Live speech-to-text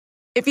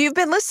If you've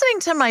been listening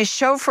to my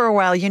show for a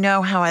while, you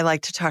know how I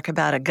like to talk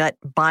about a gut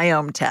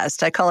biome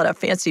test. I call it a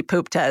fancy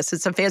poop test.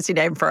 It's a fancy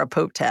name for a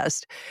poop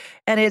test.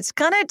 And it's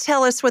going to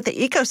tell us what the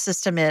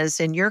ecosystem is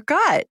in your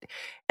gut.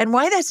 And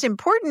why that's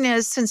important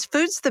is since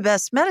food's the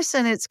best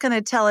medicine, it's going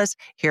to tell us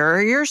here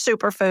are your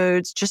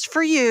superfoods just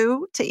for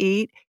you to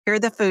eat. Here are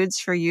the foods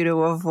for you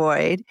to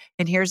avoid.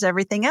 And here's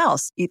everything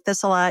else. Eat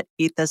this a lot,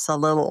 eat this a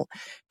little.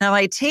 Now,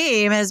 my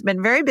team has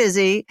been very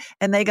busy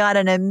and they got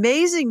an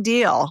amazing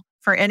deal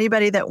for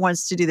anybody that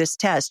wants to do this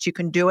test. You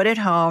can do it at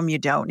home. You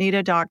don't need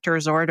a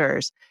doctor's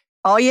orders.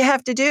 All you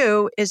have to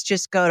do is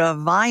just go to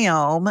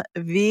Viome,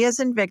 V as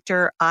in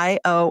Victor,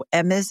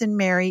 I-O-M as in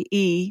Mary,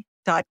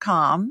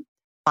 E.com,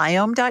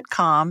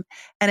 Viome.com.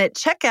 And at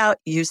checkout,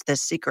 use the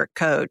secret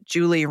code,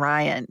 Julie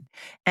Ryan,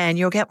 and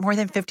you'll get more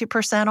than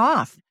 50%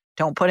 off.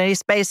 Don't put any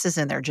spaces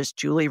in there, just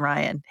Julie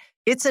Ryan.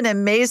 It's an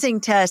amazing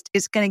test.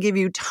 It's going to give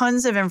you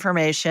tons of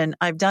information.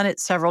 I've done it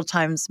several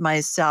times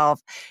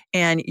myself,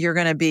 and you're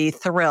going to be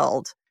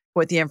thrilled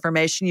with the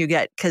information you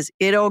get because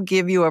it'll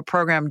give you a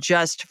program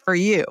just for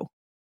you.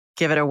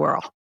 Give it a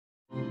whirl.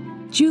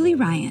 Julie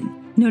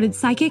Ryan, noted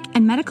psychic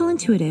and medical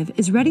intuitive,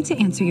 is ready to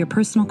answer your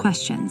personal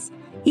questions,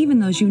 even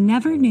those you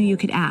never knew you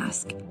could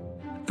ask.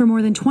 For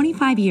more than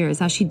 25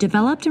 years, as she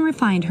developed and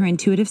refined her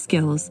intuitive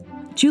skills,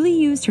 Julie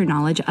used her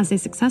knowledge as a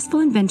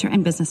successful inventor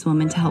and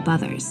businesswoman to help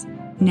others.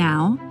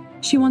 Now,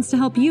 she wants to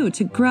help you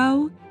to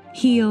grow,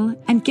 heal,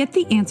 and get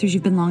the answers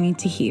you've been longing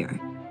to hear.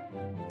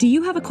 Do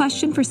you have a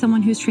question for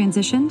someone who's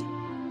transitioned?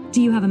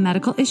 Do you have a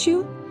medical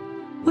issue?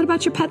 What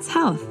about your pet's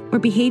health or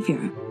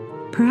behavior?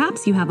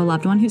 Perhaps you have a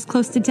loved one who's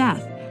close to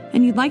death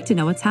and you'd like to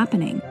know what's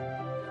happening.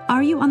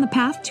 Are you on the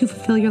path to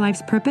fulfill your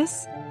life's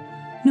purpose?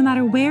 No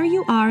matter where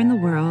you are in the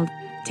world,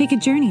 take a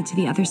journey to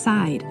the other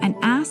side and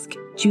ask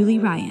Julie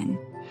Ryan.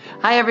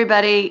 Hi,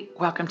 everybody.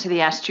 Welcome to the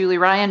Ask Julie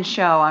Ryan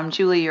Show. I'm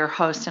Julie, your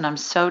host, and I'm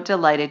so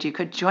delighted you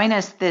could join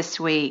us this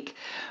week.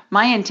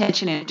 My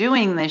intention in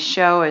doing this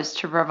show is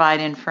to provide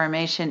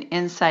information,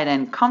 insight,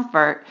 and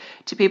comfort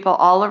to people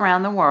all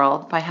around the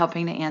world by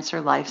helping to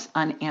answer life's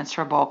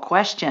unanswerable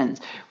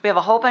questions. We have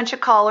a whole bunch of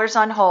callers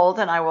on hold,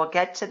 and I will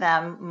get to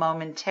them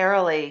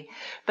momentarily.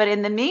 But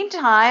in the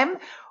meantime,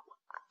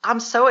 I'm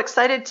so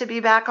excited to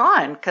be back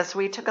on because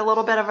we took a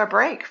little bit of a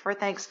break for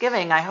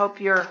Thanksgiving. I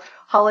hope your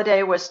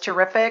holiday was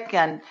terrific,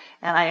 and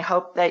I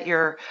hope that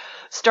you're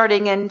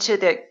starting into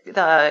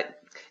the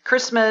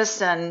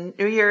Christmas and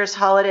New Year's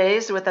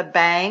holidays with a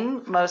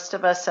bang. Most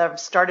of us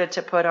have started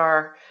to put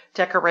our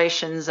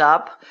decorations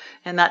up,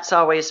 and that's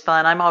always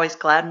fun. I'm always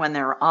glad when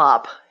they're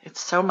up.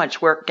 It's so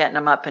much work getting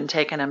them up and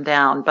taking them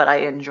down, but I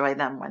enjoy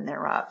them when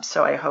they're up.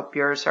 So I hope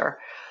yours are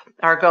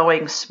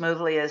going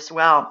smoothly as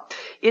well.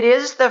 It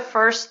is the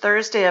first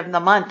Thursday of the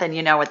month, and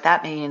you know what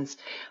that means.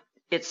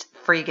 It's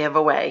free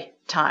giveaway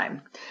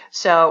time.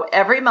 So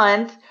every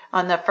month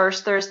on the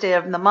first Thursday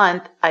of the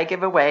month, I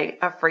give away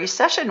a free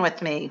session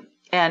with me.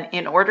 And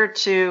in order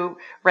to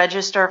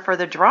register for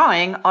the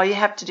drawing, all you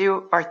have to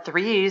do are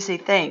 3 easy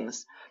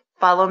things.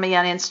 Follow me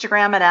on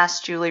Instagram at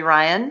Ask Julie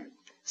Ryan,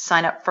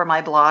 sign up for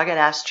my blog at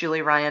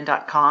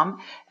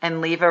AskJulieRyan.com,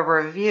 and leave a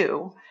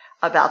review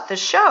about the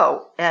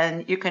show.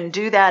 And you can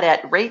do that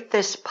at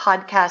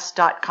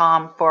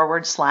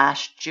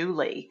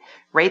ratethispodcast.com/Julie.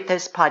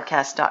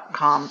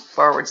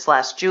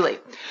 ratethispodcast.com/Julie.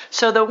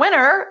 So the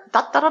winner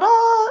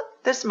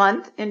this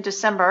month in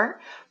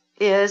December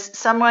is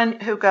someone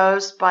who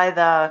goes by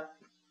the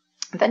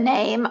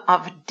name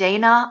of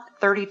Dana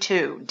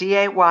 32,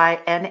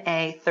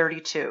 Dayna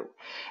 32.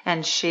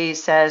 And she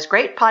says,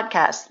 great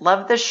podcast,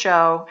 love the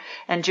show,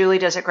 and Julie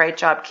does a great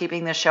job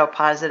keeping the show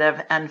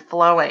positive and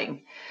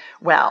flowing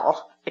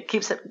well. It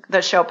keeps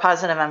the show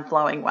positive and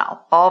flowing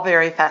well. All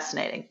very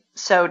fascinating.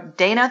 So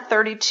Dana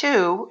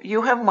 32,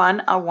 you have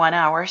won a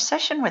 1-hour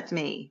session with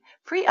me,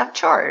 free of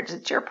charge.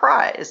 It's your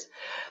prize.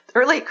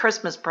 Early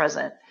Christmas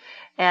present.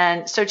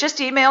 And so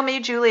just email me,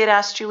 Julie at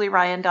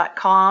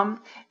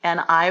AskJulieRyan.com, and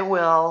I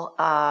will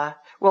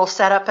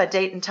set up a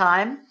date and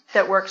time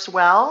that works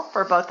well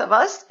for both of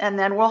us, and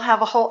then we'll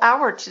have a whole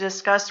hour to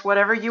discuss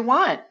whatever you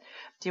want.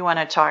 Do you want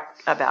to talk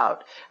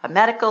about a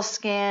medical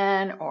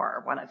scan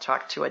or want to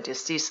talk to a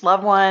deceased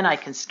loved one? I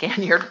can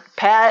scan your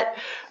pet.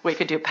 We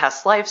could do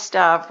past life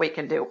stuff. We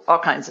can do all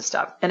kinds of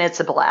stuff. And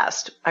it's a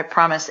blast. I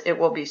promise it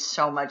will be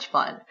so much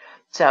fun.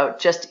 So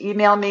just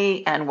email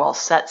me and we'll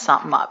set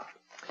something up.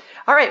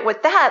 All right,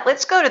 with that,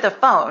 let's go to the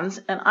phones,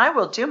 and I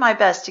will do my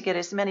best to get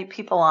as many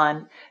people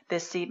on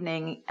this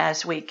evening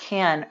as we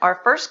can. Our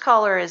first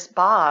caller is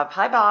Bob.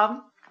 Hi,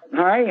 Bob.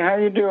 Hi, how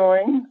you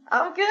doing?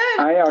 Oh, good.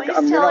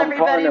 Please tell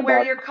everybody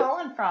where you're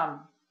calling from.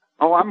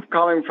 Oh, I'm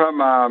calling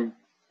from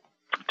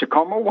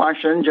Tacoma,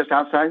 Washington, just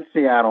outside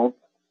Seattle.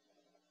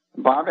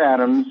 Bob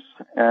Adams,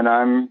 and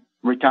I'm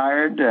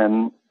retired,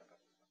 and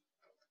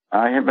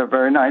I have a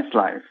very nice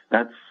life.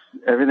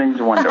 Everything's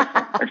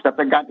wonderful, except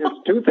I got this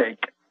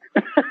toothache.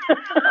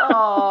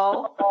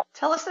 Oh,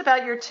 tell us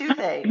about your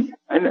toothache.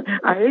 And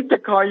I hate to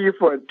call you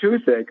for a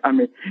toothache. I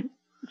mean,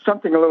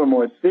 something a little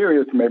more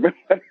serious, maybe.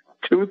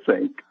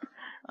 Toothache.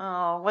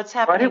 Oh, what's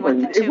happening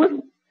with the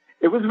tooth?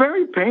 It was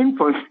very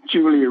painful,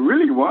 Julie. It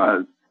really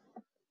was.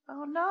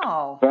 Oh,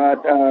 no.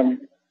 But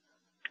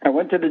I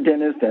went to the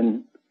dentist,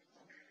 and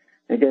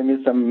they gave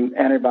me some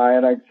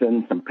antibiotics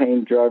and some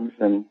pain drugs.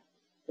 And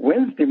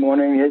Wednesday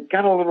morning, it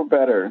got a little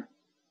better.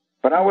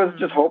 But I was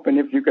just hoping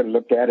if you could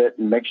look at it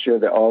and make sure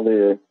that all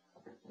the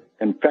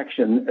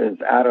infection is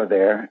out of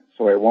there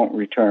so it won't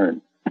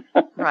return.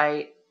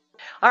 Right.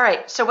 All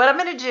right. So what I'm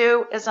going to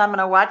do is I'm going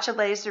to watch a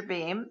laser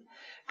beam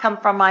come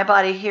from my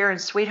body here in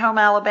Sweet Home,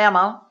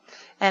 Alabama,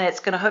 and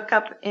it's going to hook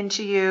up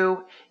into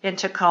you in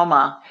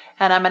Tacoma.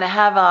 And I'm going to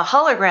have a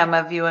hologram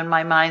of you in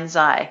my mind's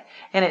eye.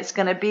 And it's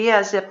going to be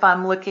as if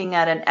I'm looking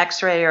at an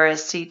X-ray or a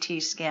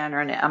CT scan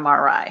or an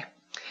MRI.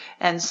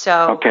 And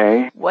so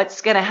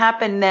what's going to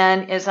happen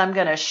then is I'm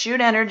going to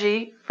shoot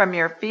energy from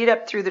your feet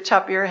up through the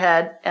top of your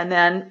head, and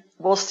then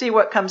we'll see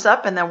what comes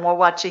up, and then we'll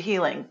watch a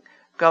healing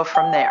go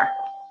from there.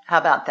 How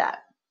about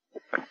that?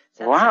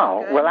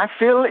 Wow. Will I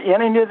feel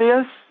any of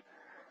this?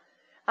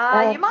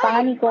 You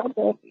might.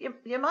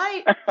 You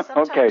might.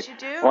 Sometimes you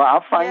do. Well,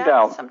 I'll find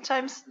out.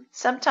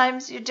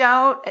 Sometimes you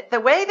don't. The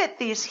way that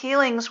these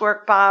healings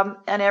work, Bob,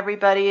 and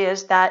everybody,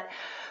 is that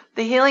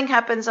the healing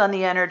happens on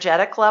the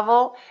energetic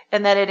level,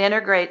 and then it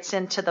integrates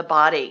into the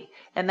body,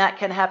 and that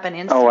can happen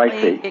instantly. Oh, I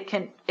see.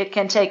 It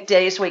can take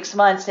days, weeks,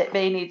 months. It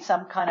may need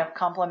some kind of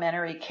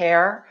complementary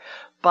care,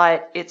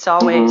 but it's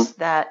always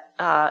that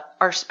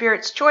our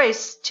spirit's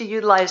choice to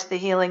utilize the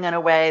healing in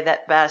a way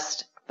that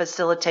best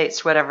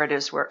facilitates whatever it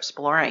is we're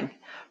exploring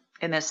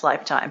in this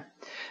lifetime.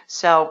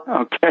 So,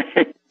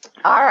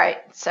 all right.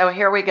 So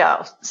here we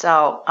go.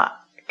 So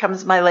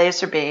comes my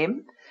laser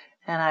beam,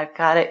 and I've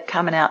got it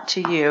coming out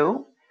to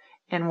you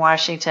in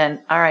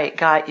Washington. All right.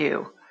 Got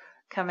you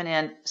coming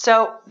in.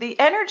 So the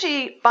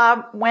energy,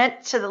 Bob,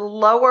 went to the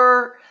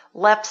lower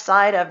left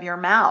side of your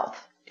mouth.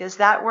 Is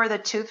that where the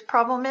tooth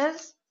problem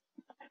is?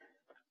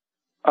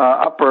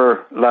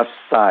 Upper left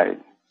side.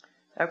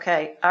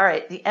 Okay. All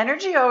right. The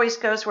energy always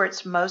goes where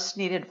it's most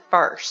needed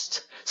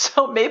first.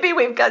 So maybe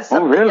we've got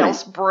something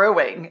else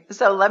brewing.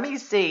 So let me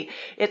see.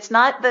 It's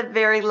not the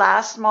very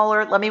last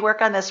molar. Let me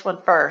work on this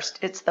one first.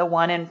 It's the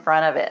one in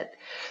front of it.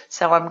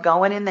 So I'm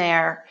going in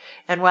there.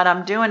 And what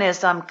I'm doing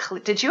is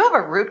did you have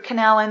a root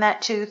canal in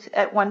that tooth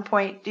at one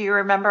point? Do you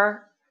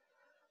remember?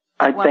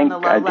 I think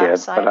I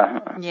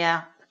did.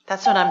 Yeah.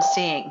 That's what I'm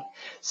seeing.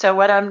 So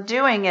what I'm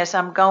doing is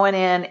I'm going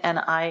in and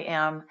I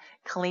am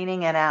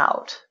cleaning it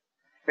out.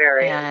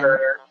 And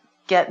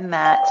getting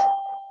that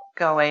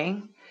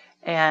going.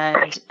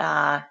 And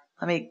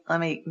let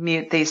me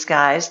mute these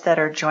guys that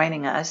are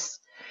joining us.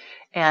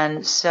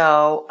 And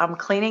so I'm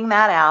cleaning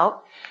that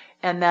out,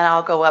 and then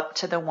I'll go up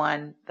to the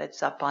one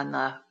that's up on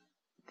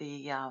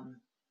the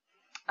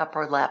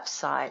upper left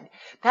side.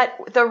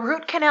 The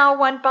root canal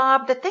one,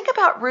 Bob, the thing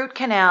about root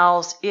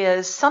canals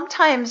is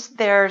sometimes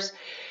there's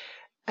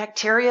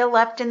bacteria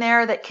left in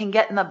there that can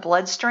get in the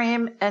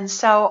bloodstream. And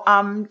so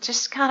I'm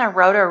just kind of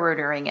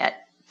roto-rootering it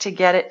to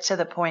get it to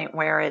the point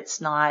where it's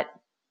not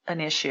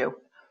an issue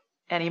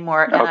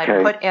anymore. And I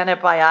put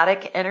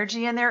antibiotic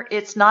energy in there.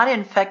 It's not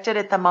infected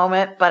at the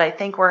moment, but I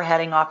think we're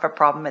heading off a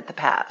problem at the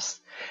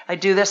past. I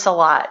do this a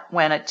lot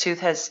when a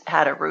tooth has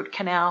had a root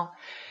canal,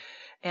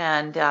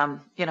 and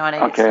and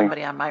I get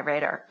somebody on my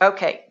radar.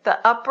 Okay,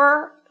 the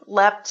upper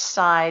left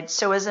side.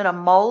 So is it a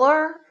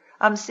molar?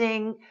 I'm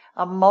seeing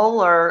a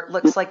molar.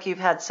 Looks like you've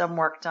had some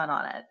work done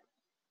on it.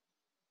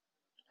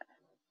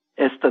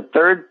 It's the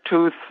third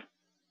tooth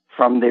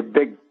from the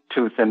big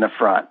tooth in the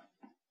front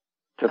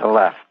to the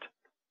left.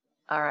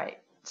 All right.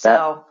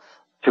 So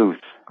that tooth.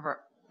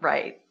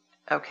 Right.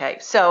 Okay.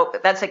 So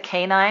that's a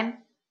canine?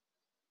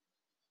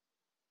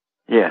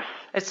 Yes.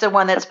 It's the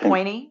one that's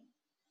pointy?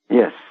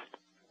 Yes.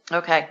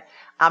 Okay.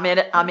 I'm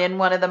in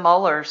one of the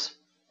molars.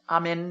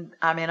 I'm in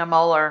a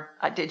molar.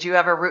 Did you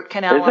have a root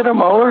canal? Is it a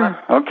molar?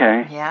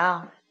 Okay.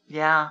 Yeah.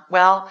 Yeah.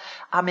 Well,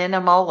 I'm in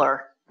a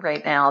molar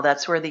right now.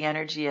 That's where the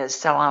energy is.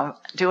 So I'm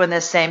doing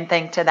the same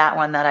thing to that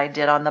one that I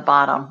did on the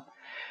bottom,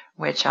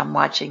 which I'm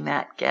watching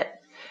that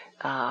get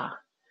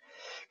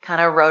kind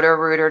of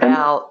roto-rooted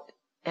out,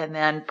 and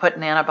then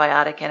putting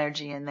antibiotic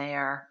energy in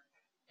there.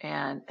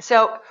 And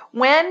so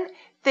when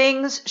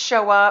things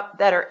show up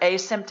that are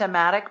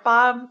asymptomatic,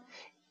 Bob,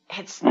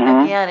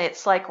 again,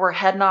 it's like we're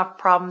heading off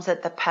problems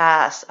at the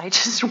past. I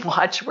just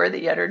watch where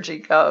the energy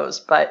goes.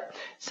 But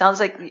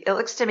it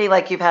looks to me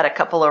like you've had a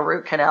couple of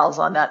root canals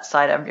on that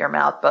side of your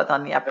mouth, both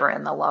on the upper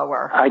and the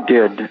lower. I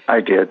did.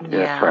 Yeah,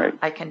 that's right.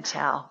 I can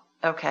tell.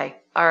 Okay.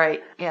 All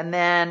right. And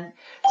then,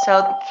 so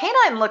the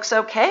canine looks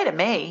okay to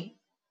me.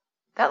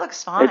 That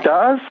looks fine. It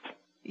does?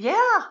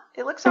 Yeah,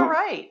 it looks all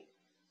right.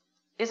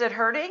 Is it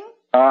hurting?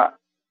 I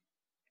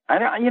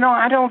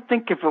don't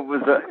think if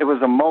it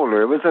was a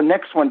molar. It was the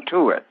next one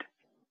to it.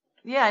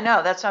 Yeah, I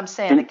know. That's what I'm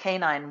saying. The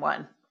canine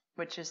one,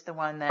 which is the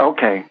one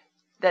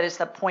that is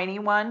the pointy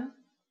one.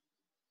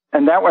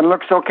 And that one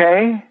looks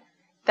okay?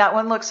 That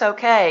one looks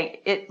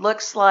okay. It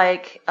looks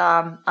like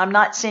I'm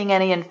not seeing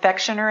any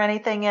infection or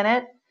anything in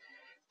it.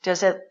 Are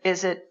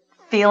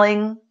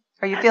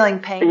you feeling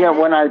pain? Yeah,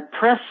 when I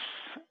press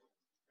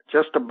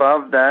just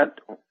above that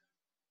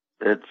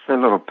it's a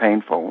little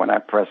painful when I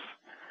press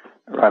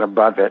right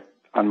above it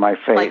on my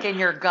face. Like in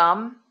your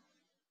gum?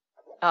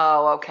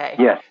 Oh, okay.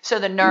 Yes. So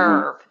the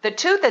nerve, the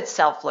tooth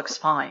itself looks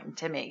fine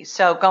to me.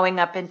 So going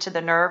up into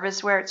the nerve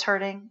is where it's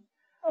hurting?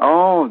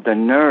 Oh, the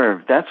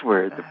nerve. That's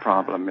where the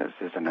problem is,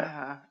 isn't it?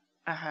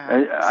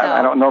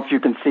 I don't know if you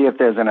can see if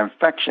there's an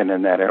infection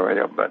in that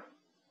area, but...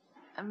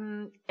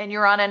 and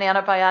you're on an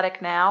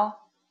antibiotic now?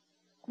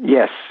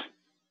 Yes.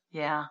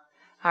 Yeah.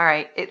 All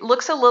right. It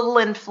looks a little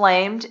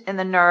inflamed in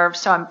the nerve,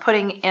 so I'm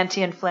putting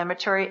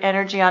anti-inflammatory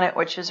energy on it,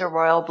 which is a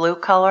royal blue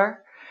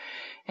color,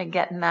 and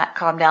getting that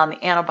calmed down. The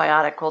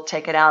antibiotic will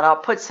take it out. I'll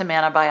put some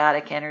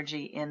antibiotic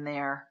energy in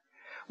there.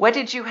 What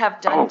did you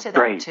have done to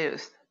that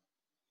tooth?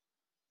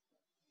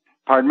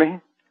 Pardon me?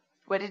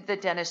 What did the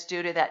dentist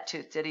do to that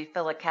tooth? Did he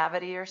fill a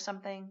cavity or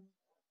something?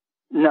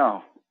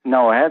 No, it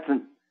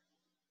hasn't.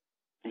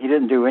 He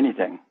didn't do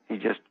anything. He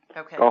just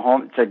go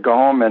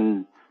home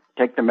and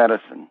take the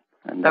medicine.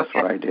 And that's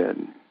what I did.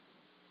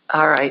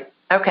 All right.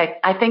 Okay.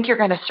 I think you're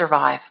going to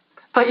survive.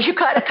 But you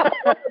got a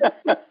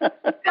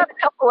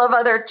couple of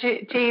other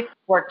teeth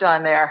worked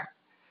on there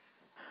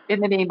in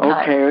the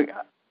meantime. Okay.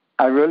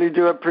 I really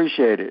do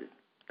appreciate it.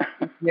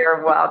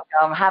 You're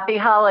welcome. Happy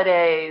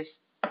holidays.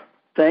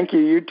 Thank you.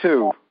 You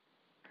too.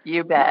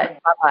 You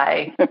bet.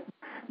 Bye-bye.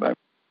 Bye.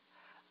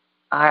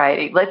 All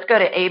righty. Let's go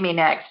to Amy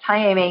next.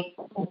 Hi, Amy.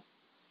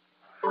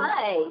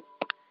 Hi.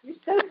 You're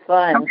so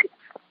fun.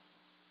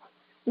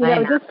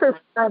 Just for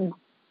fun,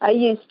 I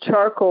used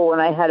charcoal when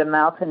I had a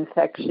mouth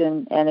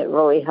infection, and it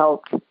really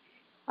helped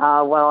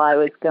while I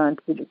was going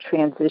through the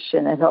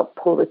transition. It helped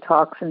pull the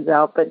toxins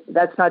out, but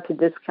that's not to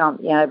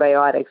discount the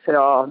antibiotics at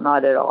all,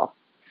 not at all.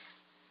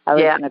 I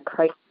was in a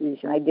crisis,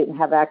 and I didn't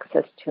have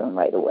access to them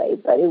right away,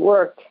 but it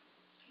worked.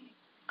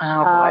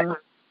 Oh, boy.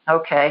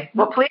 Okay.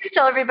 Well, please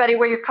tell everybody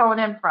where you're calling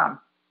in from.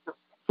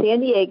 San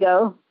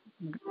Diego,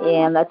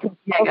 and that's in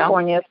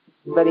California,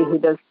 everybody who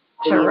does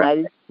the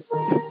United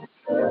States.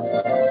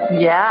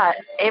 Yeah.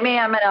 Amy,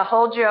 I'm going to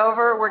hold you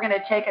over. We're going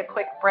to take a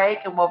quick break,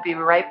 and we'll be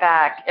right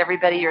back.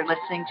 Everybody, you're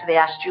listening to the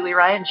Ask Julie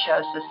Ryan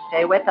Show, so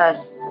stay with us.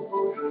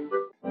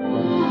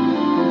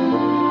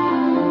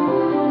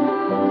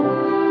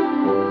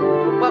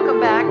 Welcome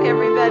back,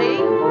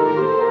 everybody.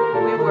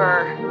 We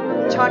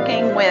were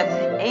talking with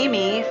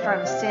Amy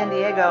from San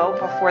Diego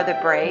before the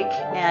break.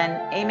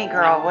 And Amy,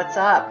 girl, what's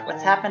up?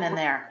 What's happening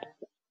there?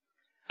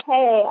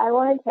 Hey, I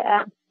wanted to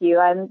ask you,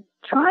 I'm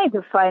trying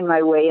to find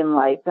my way in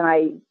life, and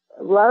I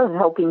love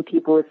helping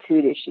people with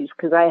food issues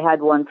because I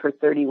had one for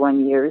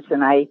 31 years,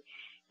 and I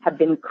have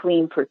been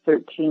clean for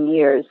 13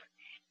 years.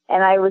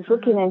 And I was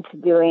looking into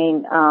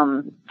doing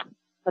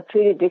a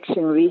food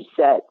addiction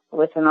reset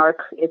with an ARC.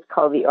 It's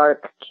called the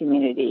ARC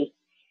community.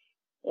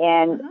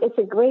 And it's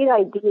a great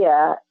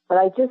idea, but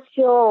I just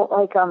feel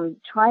like I'm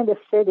trying to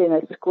fit in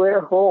a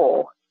square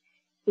hole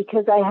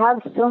because I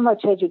have so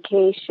much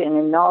education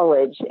and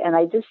knowledge, and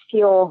I just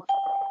feel,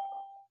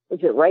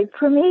 is it right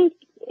for me?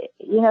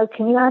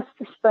 Can you ask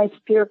my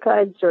spirit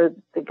guides or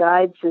the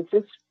guides, is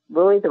this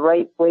really the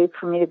right way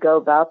for me to go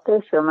about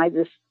this, or am I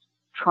just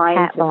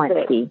trying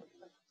to fit?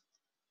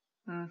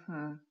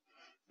 Mm-hmm.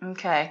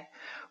 Okay.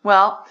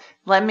 Well,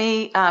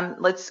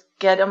 let's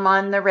get them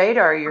on the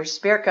radar, your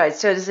spirit guides.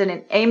 So is it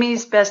in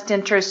Amy's best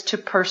interest to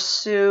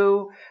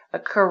pursue a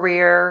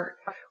career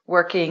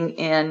working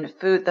in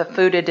the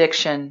food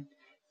addiction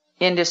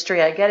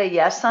industry? I get a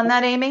yes on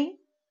that, Amy?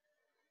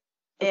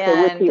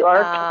 And with the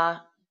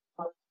ARC?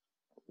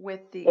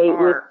 With the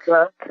ARC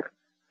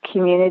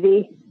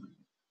community?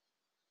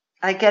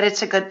 I get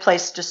it's a good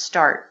place to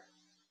start.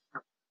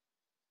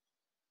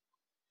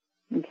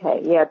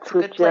 Okay, yeah, it's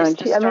with Joan.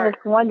 I mean,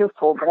 it's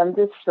wonderful, but I'm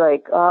just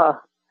like,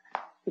 the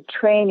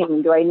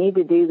training. Do I need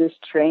to do this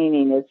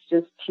training? It's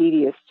just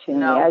tedious to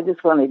me. I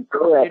just want to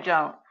do it.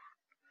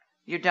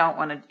 You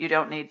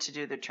don't need to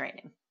do the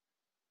training.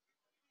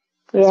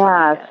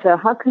 Yeah, so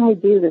how can I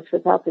do this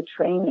without the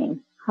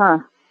training? Huh?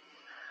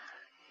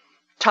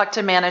 Talk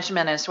to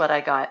management is what I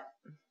got.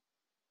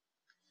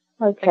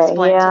 Okay,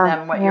 explain to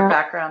them what your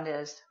background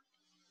is.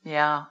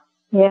 Yeah.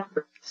 Yeah.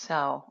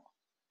 So,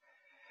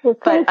 well,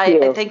 but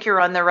I think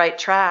you're on the right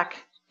track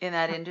in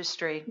that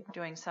industry,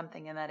 doing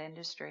something in that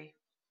industry.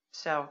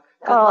 So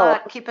good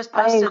luck. Keep us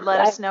posted.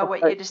 Let us know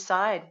what you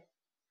decide.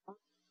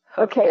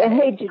 Okay. And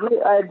hey,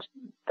 Julie, I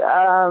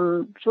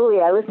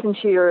listened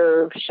to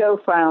your show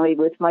finally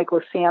with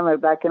Michael Sandler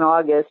back in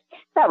August.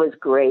 That was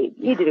great.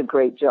 You did a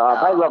great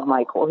job. I love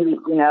Michael. He, his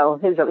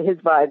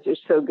vibes are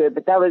so good.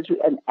 But that was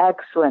an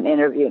excellent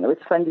interview, and it was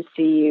fun to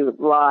see you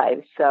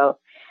live. So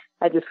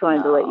I just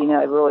wanted to let you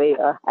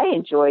know, I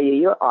enjoy you.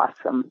 You're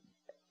awesome.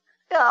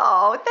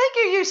 Oh, thank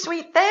you, you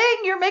sweet thing.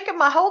 You're making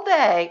my whole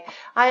day.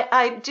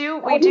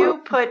 We do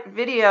put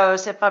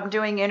videos. If I'm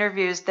doing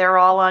interviews, they're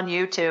all on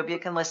YouTube. You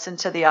can listen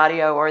to the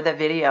audio or the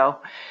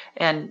video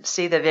and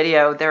see the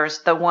video. There's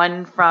the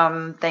one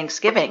from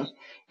Thanksgiving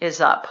is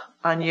up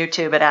on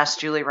YouTube at Ask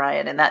Julie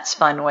Ryan, and that's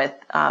fun with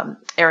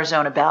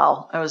Arizona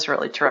Belle. It was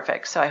really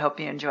terrific. So I hope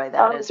you enjoy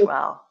that as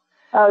well.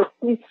 Oh,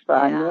 she's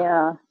fun.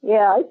 Yeah.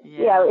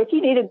 If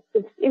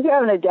you're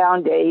having a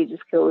down day, you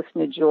just go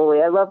listen to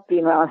Julie. I love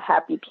being around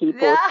happy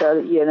people. Yeah.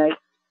 So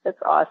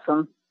that's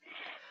awesome.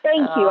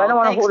 Thank you. I don't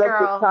want to hold up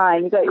your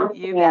time. You got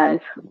your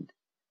hands.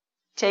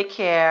 Take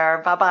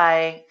care.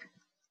 Bye-bye.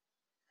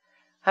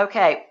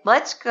 Okay,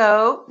 let's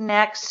go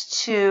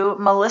next to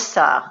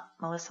Melissa.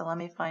 Melissa, let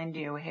me find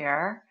you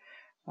here.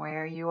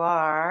 Where you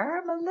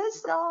are,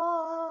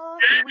 Melissa.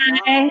 Here we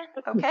are.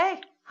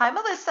 Okay. Hi,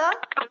 Melissa.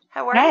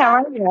 How are you? Hi, how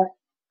are you?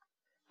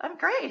 I'm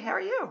great. How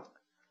are you?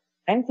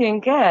 I'm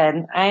doing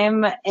good.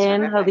 I'm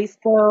in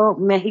Jalisco,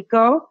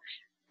 Mexico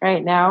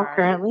right now,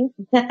 currently.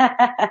 Good.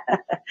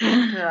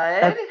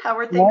 How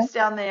are things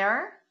down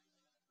there?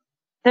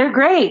 They're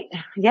great.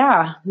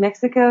 Yeah.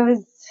 Mexico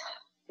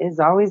is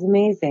always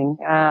amazing.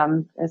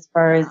 As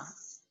far as,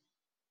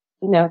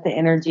 the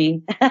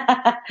energy,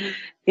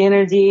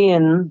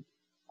 and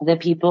the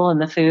people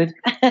and the food.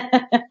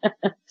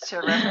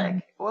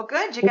 Terrific. Well,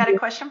 good. You got a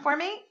question for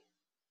me?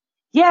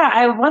 Yeah,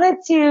 I wanted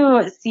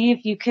to see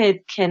if you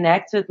could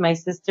connect with my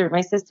sister.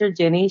 My sister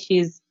Jenny,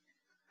 she's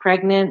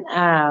pregnant,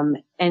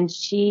 and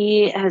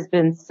she has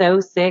been so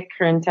sick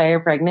her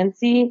entire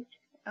pregnancy.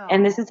 Oh.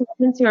 And this has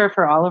happened to her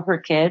for all of her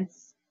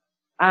kids.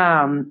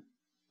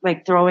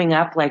 Like throwing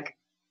up like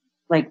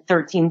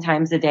 13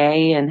 times a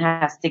day, and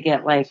has to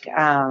get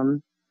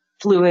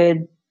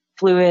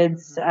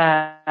fluids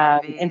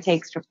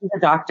intakes from the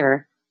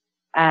doctor.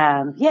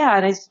 And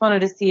I just wanted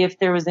to see if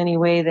there was any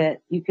way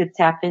that you could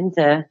tap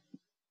into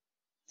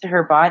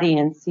her body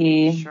and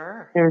see if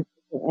there's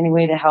any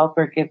way to help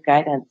her give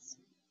guidance.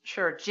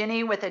 Sure.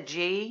 Ginny with a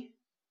G?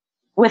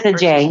 With a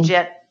J.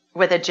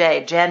 With a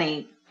J.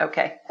 Jenny.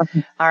 Okay.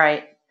 All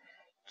right.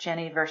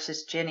 Jenny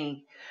versus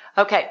Ginny.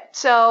 Okay.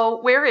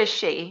 So where is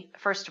she,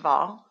 first of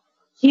all?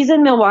 She's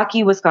in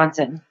Milwaukee,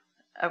 Wisconsin.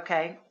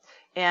 Okay.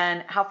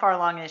 And how far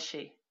along is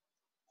she?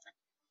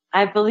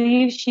 I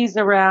believe she's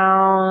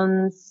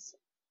around,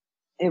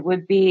 it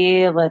would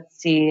be, let's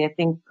see, I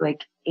think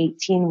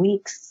 18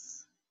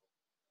 weeks.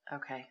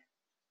 Okay.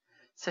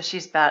 So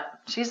she's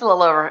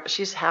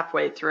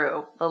halfway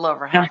through, a little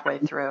over halfway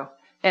through.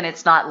 And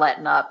it's not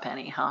letting up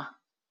any, huh?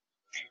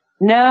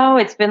 No,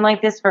 it's been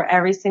like this for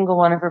every single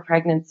one of her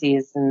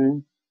pregnancies,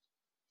 and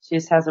she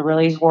just has a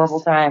really horrible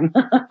time.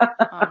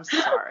 I'm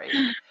sorry.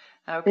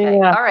 Okay.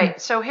 Yeah. All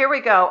right. So here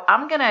we go.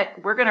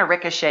 We're going to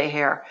ricochet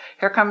here.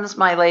 Here comes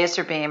my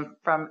laser beam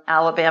from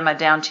Alabama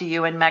down to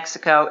you in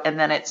Mexico, and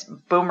then it's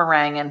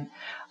boomeranging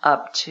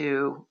up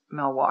to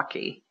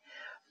Milwaukee.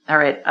 All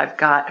right, I've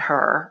got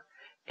her.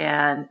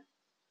 And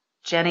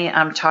Jenny,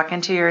 I'm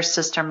talking to your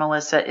sister,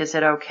 Melissa. Is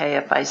it okay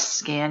if I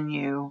scan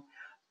you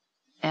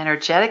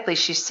energetically?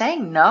 She's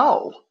saying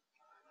no.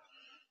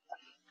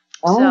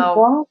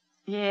 Oh,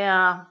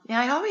 yeah,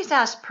 I always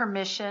ask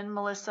permission,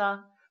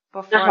 Melissa,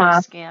 before I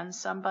scan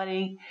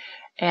somebody.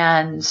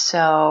 And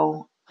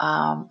so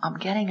I'm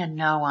getting a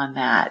no on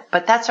that.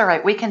 But that's all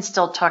right. We can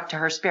still talk to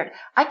her spirit.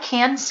 I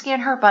can scan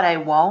her, but I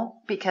won't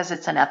because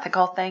it's an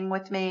ethical thing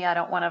with me. I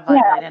don't want to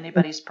violate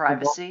anybody's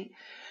privacy.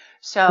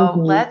 So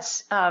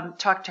let's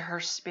talk to her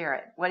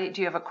spirit.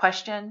 Do you have a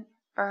question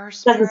for her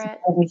spirit?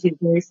 She's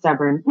very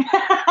stubborn.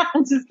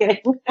 I'm just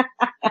kidding.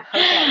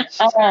 Okay,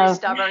 she's very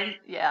stubborn.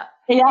 Yeah.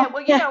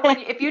 Well,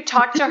 if you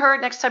talk to her,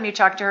 next time you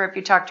talk to her, if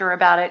you talk to her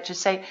about it,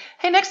 just say,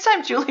 hey, next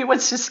time Julie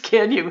wants to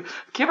scan you,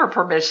 give her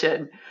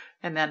permission.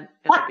 And then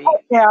it'll be.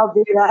 Yeah, I'll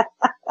do that.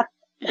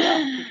 Yeah,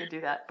 you can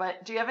do that.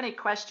 But do you have any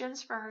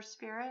questions for her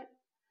spirit?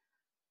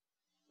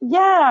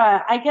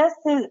 Yeah, I guess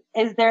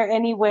is there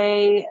any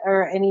way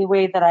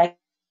that I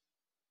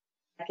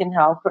can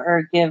help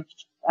or give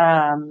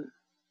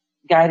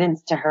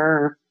guidance to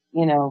her,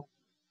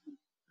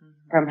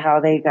 from how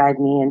they guide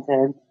me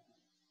into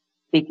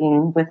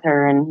speaking with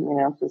her, and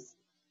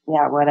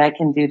what I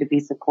can do to be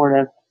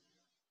supportive.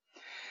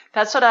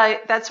 That's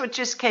what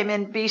just came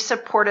in. Be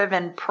supportive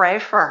and pray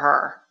for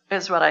her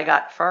is what I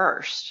got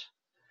first.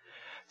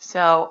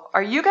 So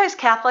are you guys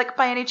Catholic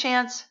by any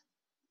chance?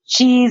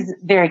 She's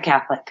very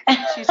Catholic.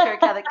 She's very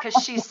Catholic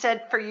because she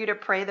said for you to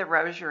pray the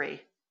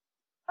rosary.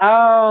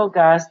 Oh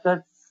gosh,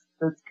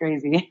 that's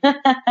crazy.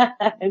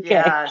 Okay.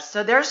 Yeah.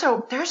 So there's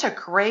a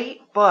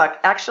great book.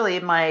 Actually,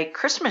 in my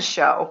Christmas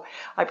show,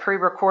 I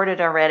pre-recorded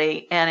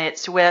already, and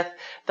it's with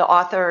the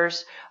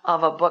authors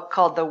of a book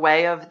called The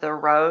Way of the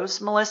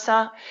Rose,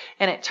 Melissa.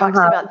 And it talks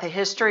about the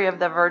history of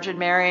the Virgin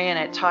Mary, and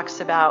it talks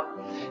about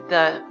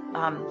the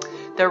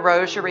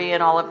rosary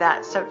and all of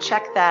that. So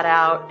check that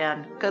out,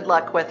 and good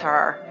luck with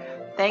her.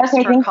 Thanks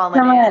for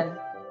calling in.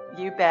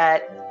 You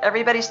bet.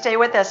 Everybody stay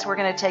with us. We're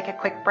going to take a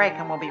quick break,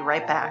 and we'll be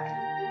right back.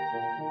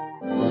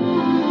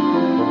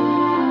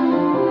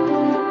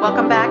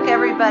 Welcome back,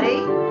 everybody.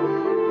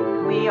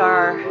 We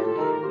are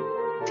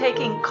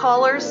taking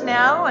callers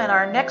now, and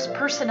our next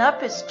person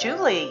up is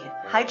Julie.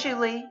 Hi,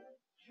 Julie.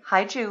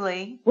 Hi,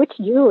 Julie. Which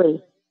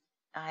Julie?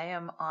 I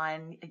am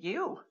on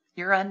you.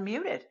 You're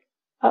unmuted.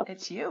 Oh.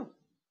 It's you.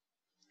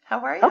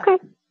 How are you? Okay,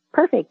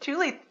 perfect.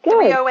 Julie, Good.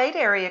 308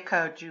 area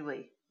code,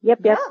 Julie.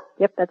 Yep,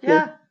 that's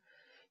it.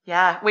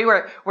 Yeah,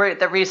 we're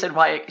the reason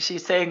why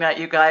she's saying that,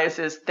 you guys,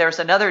 is there's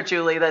another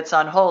Julie that's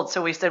on hold.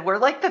 So we said we're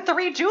like the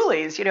three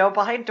Julies,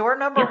 behind door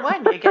number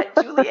one. You get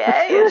Julie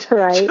A and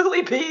Right.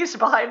 Julie B's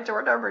behind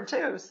door number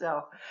two.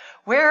 So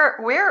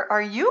where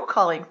are you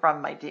calling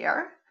from, my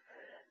dear?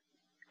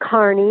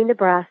 Kearney,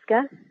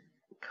 Nebraska.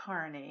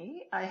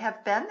 Kearney. I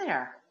have been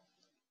there.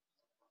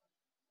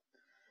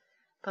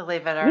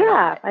 Believe it or Yeah,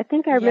 not. I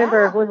think I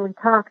remember when we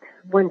talked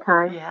one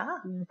time. Yeah.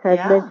 You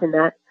had mentioned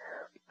that.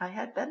 I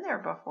had been there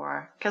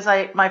before because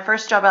my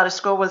first job out of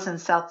school was in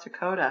South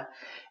Dakota,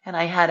 and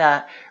I had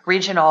a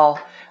regional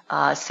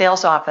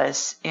sales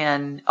office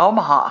in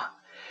Omaha.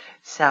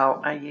 So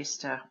I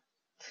used to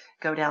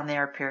go down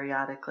there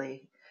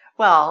periodically.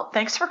 Well,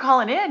 thanks for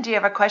calling in. Do you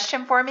have a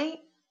question for me?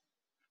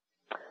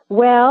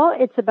 Well,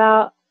 it's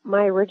about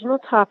my original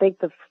topic,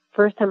 the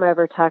first time I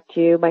ever talked to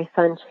you, my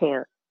son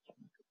Chance.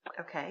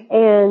 Okay.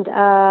 And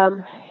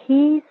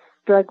he's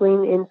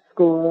struggling in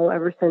school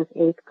ever since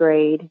 8th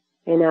grade.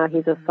 And now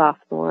he's a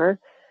sophomore.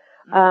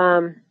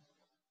 Now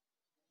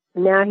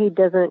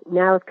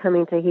it's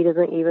coming to he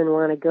doesn't even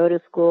want to go to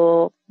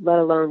school, let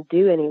alone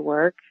do any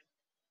work.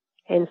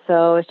 And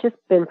so it's just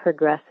been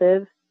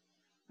progressive.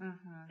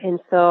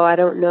 And so I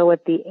don't know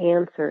what the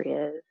answer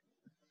is.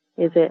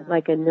 Is it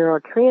like a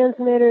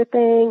neurotransmitter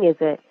thing? Is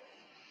it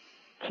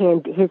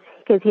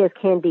because he has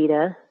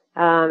candida?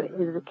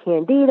 Is it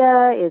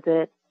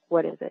candida?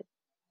 What is it?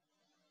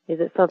 Is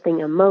it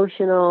something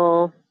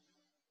emotional?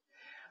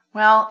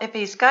 Well, if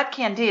he's got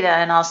candida,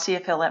 and I'll see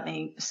if he'll let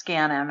me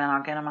scan him and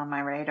I'll get him on my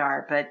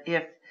radar, but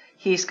if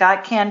he's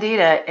got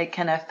candida, it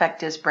can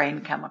affect his brain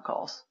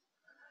chemicals.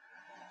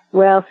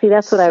 Well, see,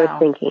 that's what I was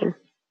thinking.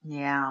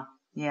 Yeah.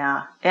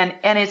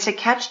 And it's a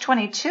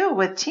catch-22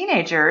 with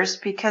teenagers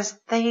because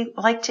they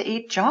like to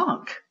eat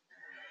junk.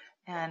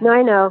 No,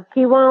 I know.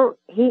 He won't,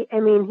 he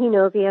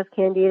knows he has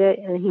candida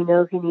and he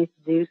knows he needs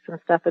to do some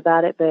stuff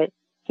about it, but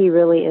he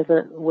really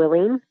isn't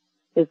willing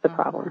is the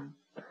problem.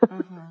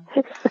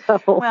 So,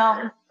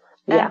 well,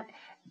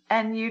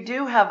 and you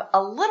do have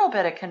a little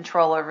bit of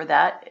control over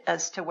that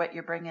as to what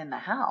you bring in the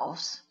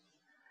house.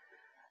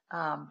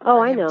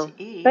 I know.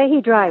 But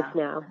he drives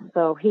now,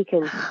 so he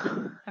can.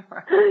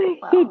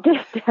 He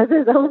just does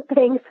his own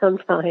thing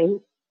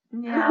sometimes.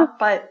 Yeah,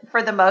 but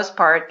for the most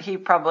part, he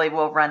probably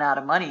will run out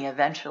of money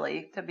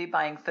eventually to be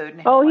buying food.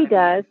 And he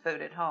does.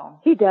 Food at home.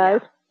 He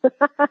does.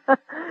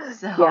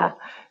 So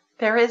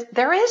there is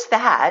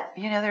that.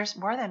 There's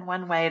more than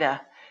one way to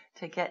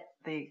get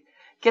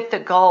the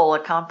goal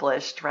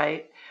accomplished,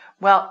 right?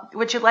 Well,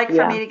 would you like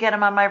for me to get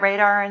him on my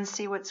radar and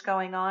see what's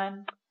going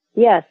on?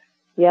 Yes.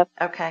 Yep.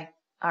 Okay.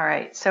 All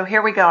right. So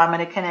here we go. I'm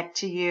going to connect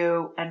to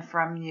you and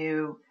from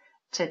you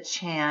to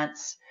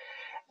Chance.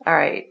 All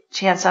right.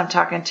 Chance, I'm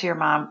talking to your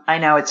mom. I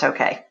know it's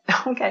okay.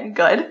 Okay,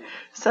 good.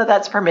 So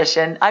that's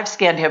permission. I've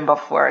scanned him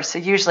before. So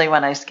usually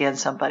when I scan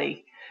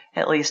somebody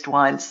at least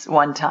one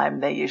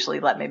time, they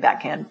usually let me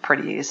back in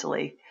pretty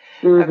easily.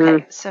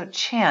 Okay, so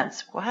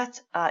Chance,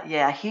 what?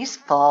 He's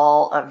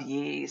full of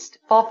yeast.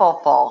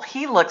 Full.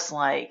 He looks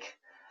like,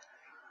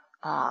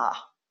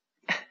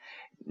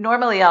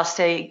 normally I'll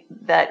say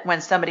that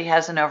when somebody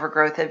has an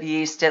overgrowth of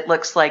yeast, it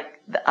looks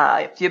like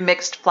if you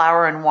mixed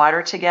flour and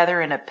water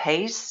together in a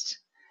paste.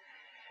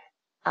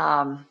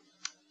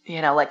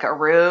 Like a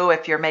roux,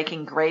 if you're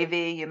making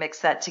gravy, you mix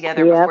that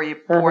together before you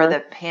pour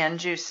the pan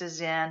juices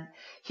in.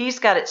 He's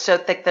got it so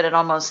thick that it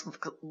almost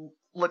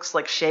looks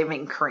like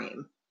shaving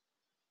cream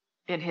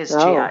in his GI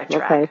tract.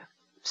 Okay.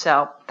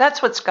 So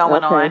that's what's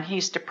going on.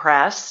 He's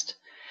depressed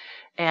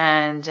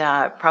and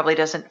probably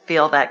doesn't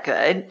feel that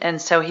good.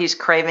 And so he's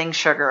craving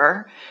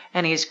sugar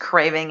and he's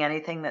craving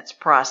anything that's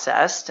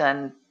processed.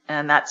 And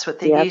that's what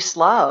the yeast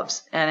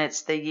loves. And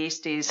it's the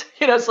yeasties,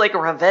 it's like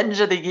a revenge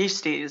of the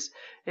yeasties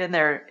in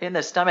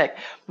the stomach.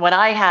 When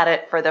I had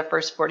it for the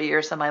first 40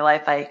 years of my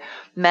life, I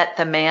met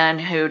the man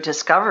who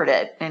discovered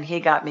it and he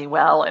got me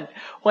well. And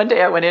one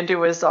day I went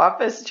into his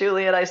office,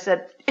 Julie, and I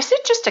said, "Is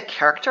it just a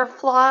character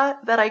flaw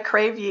that I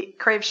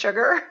crave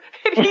sugar?"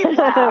 And he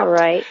laughed.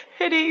 Right.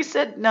 And he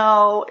said,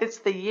 "No, it's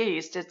the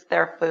yeast. It's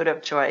their food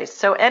of choice."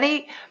 So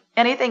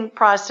anything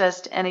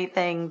processed,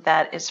 anything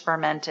that is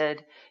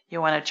fermented, you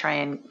want to try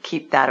and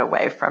keep that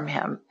away from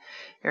him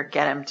or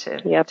get him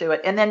to do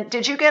it. And then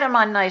did you get him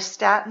on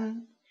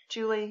nystatin,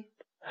 Julie?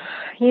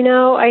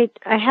 I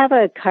have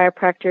a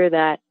chiropractor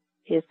that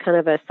is kind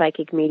of a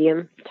psychic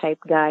medium type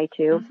guy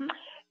too,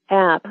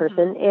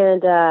 person.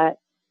 And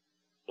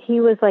he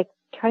was like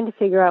trying to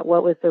figure out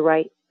what was the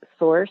right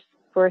source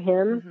for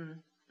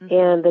him.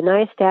 And the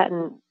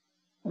nystatin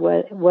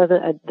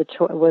wasn't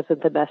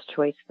the best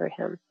choice for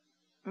him.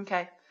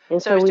 Okay.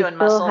 And so he's doing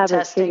muscle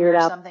testing or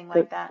out something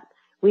like that?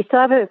 We still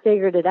haven't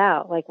figured it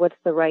out, like what's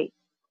the right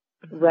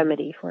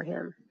remedy for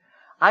him.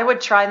 I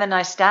would try the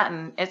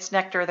nystatin. It's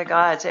nectar of the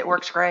gods. It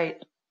works great.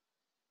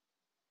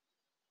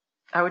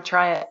 I would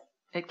try it.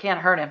 It can't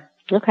hurt him.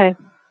 Okay.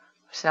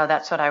 So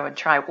that's what I would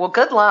try. Well,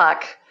 good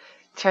luck.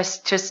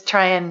 Just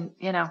try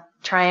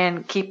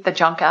and keep the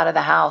junk out of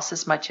the house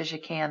as much as you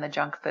can, the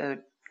junk food.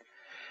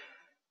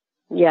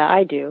 Yeah,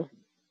 I do.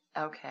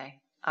 Okay.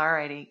 All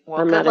righty.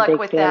 Well, I'm good not a luck big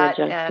with fan that,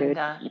 of junk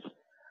food.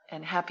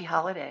 and happy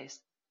holidays.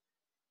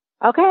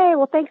 Okay,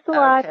 well, thanks a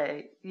lot.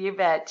 Okay, you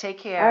bet. Take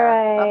care. All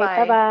right,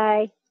 Bye-bye.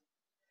 bye-bye.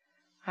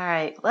 All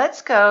right,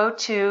 let's go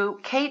to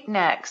Kate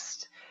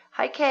next.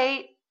 Hi,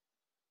 Kate.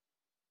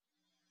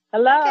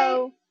 Hello.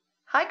 Hi, Kate.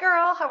 Hi,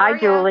 girl. How are Hi,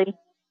 Julie. you?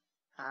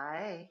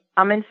 Hi.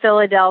 I'm in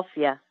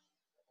Philadelphia.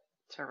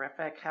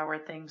 Terrific. How are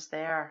things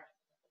there?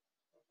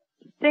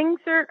 Things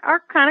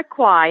are kind of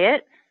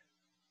quiet.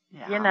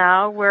 Yeah. You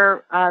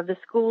know, the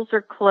schools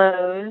are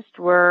closed.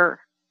 We're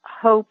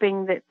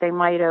hoping that they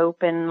might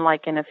open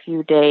like in a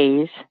few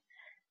days.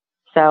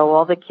 So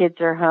all the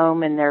kids are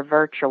home and they're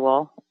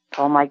virtual.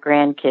 All my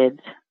grandkids.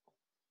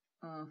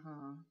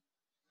 Mm-hmm.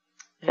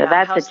 So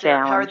that's a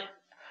challenge.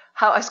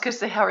 I was going to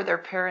say, how are their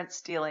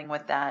parents dealing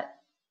with that?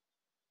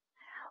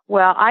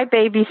 Well, I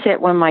babysit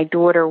when my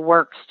daughter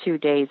works 2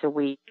 days a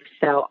week.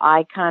 So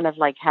I kind of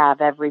like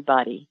have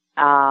everybody.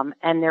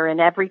 And they're in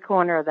every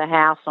corner of the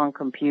house on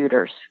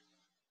computers.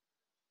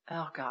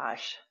 Oh,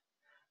 gosh.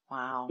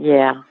 Wow.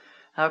 Yeah.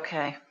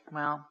 Okay.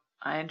 Well,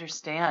 I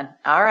understand.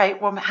 All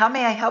right. Well, how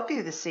may I help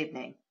you this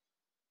evening?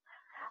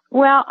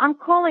 Well,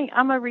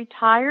 I'm a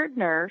retired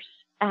nurse,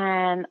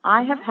 and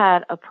I have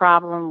had a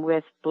problem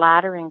with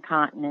bladder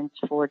incontinence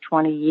for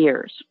 20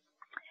 years.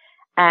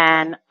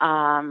 And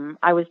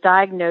I was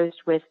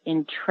diagnosed with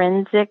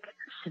intrinsic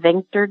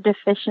sphincter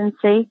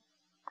deficiency.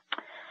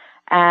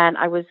 And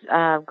I was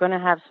going to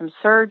have some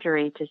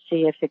surgery to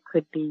see if it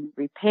could be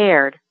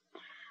repaired.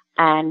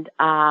 And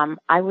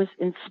I was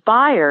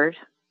inspired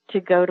to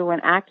go to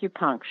an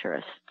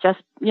acupuncturist.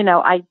 Just, you know,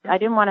 I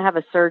didn't want to have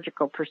a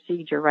surgical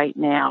procedure right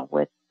now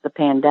with the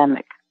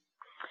pandemic.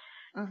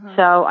 Mm-hmm.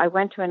 So I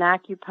went to an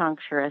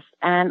acupuncturist,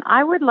 and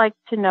I would like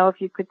to know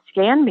if you could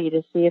scan me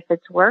to see if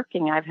it's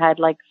working. I've had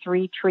like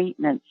 3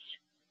 treatments,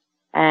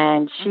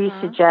 and she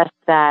suggests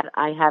that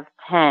I have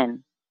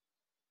 10.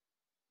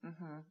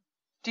 Mm-hmm.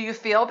 Do you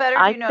feel better?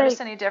 Do you notice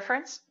any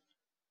difference?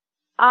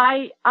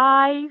 I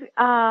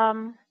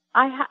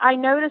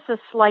notice a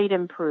slight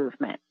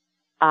improvement.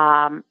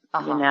 You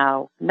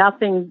know,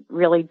 nothing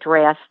really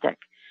drastic.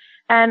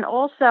 And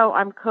also,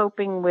 I'm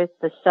coping with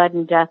the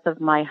sudden death of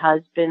my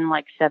husband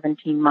like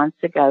 17 months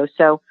ago.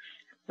 So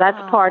that's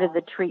part of the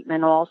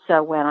treatment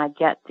also when I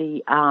get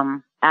the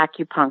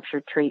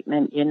acupuncture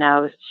treatment. You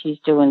know, she's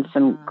doing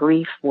some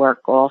grief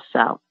work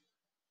also.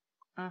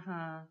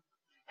 Mm-hmm.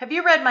 Have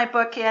you read my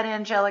book yet,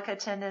 Angelica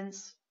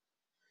Tendons?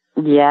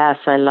 Yes,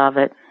 I love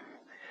it.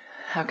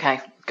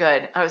 Okay,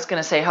 good. I was going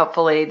to say,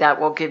 hopefully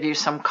that will give you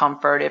some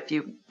comfort if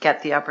you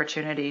get the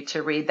opportunity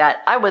to read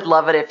that. I would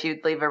love it if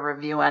you'd leave a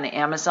review on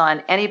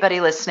Amazon. Anybody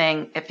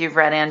listening, if you've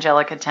read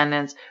Angelica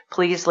Tendons,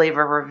 please leave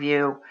a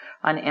review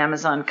on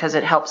Amazon because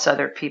it helps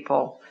other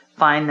people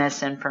find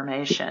this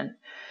information.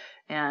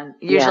 And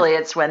usually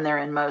it's when they're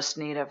in most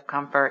need of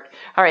comfort.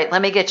 All right,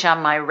 let me get you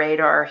on my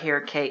radar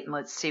here, Kate, and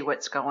let's see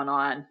what's going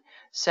on.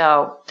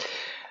 So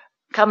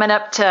coming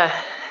up to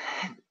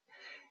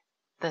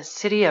the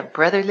city of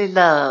brotherly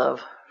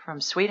love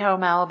from Sweet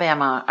Home,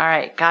 Alabama. All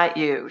right, got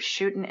you.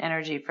 Shooting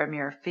energy from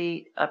your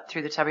feet up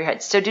through the top of your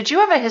head. So did you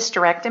have a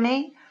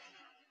hysterectomy?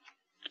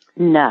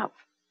 No.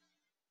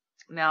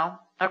 No?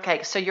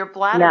 Okay, so your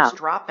bladder's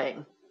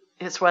dropping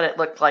is what it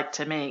looked like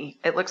to me.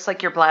 It looks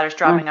like your bladder's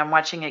dropping. I'm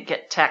watching it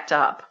get tacked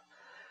up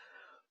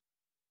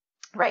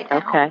right now.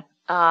 Okay.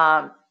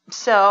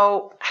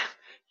 So,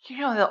 you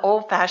know the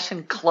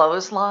old-fashioned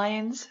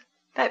clotheslines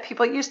that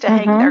people used to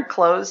hang their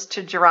clothes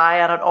to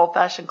dry on an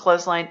old-fashioned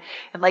clothesline.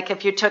 And like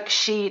if you took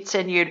sheets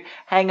and you'd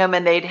hang them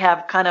and they'd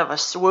have kind of a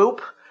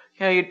swoop,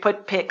 you know, you'd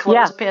put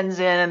clothespins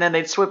in and then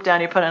they'd swoop down,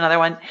 you put another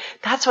one.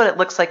 That's what it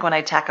looks like when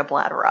I tack a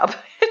bladder up.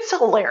 It's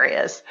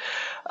hilarious.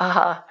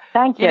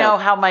 Thank you. You know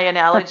how my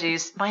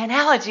analogies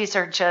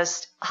are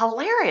just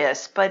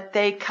hilarious, but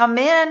they come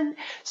in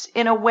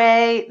a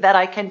way that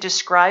I can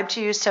describe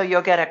to you so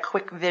you'll get a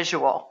quick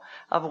visual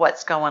of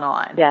what's going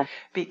on. Yes.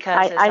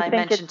 Because as I think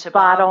mentioned it's to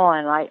spot Bob,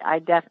 on.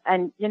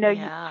 And you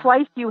know,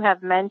 twice you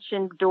have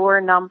mentioned door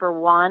number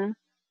 1,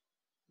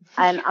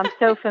 and I'm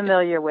so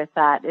familiar with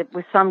that. It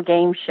was some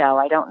game show.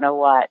 I don't know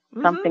what.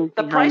 Something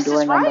behind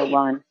door number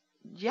 1.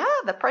 Yeah,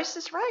 The Price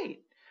is Right.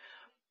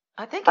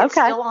 I think it's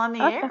still on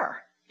the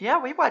air. Yeah,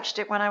 we watched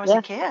it when I was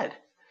a kid.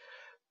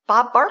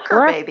 Bob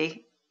Barker,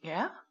 baby.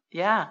 Yeah,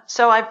 yeah.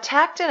 So I've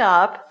tacked it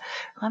up.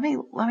 Let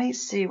me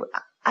see.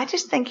 I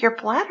just think your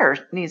bladder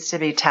needs to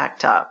be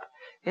tacked up,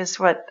 is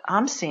what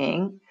I'm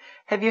seeing.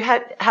 Have you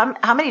had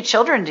how many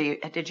children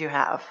did you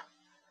have?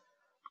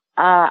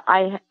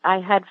 I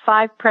had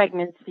 5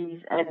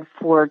 pregnancies and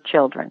 4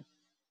 children.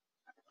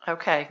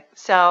 Okay,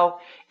 so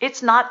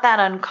it's not that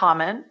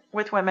uncommon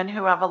with women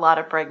who have a lot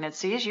of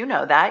pregnancies. You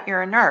know that.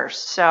 You're a nurse.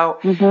 So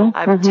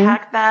I've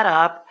tacked that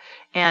up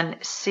and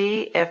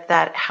see if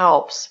that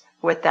helps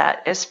with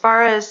that. As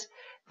far as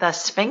the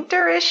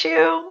sphincter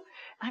issue,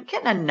 I'm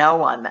getting a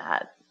no on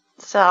that.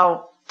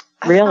 So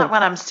that's not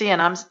what I'm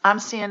seeing. I'm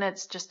seeing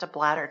it's just a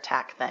bladder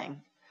tack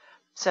thing.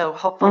 So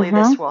hopefully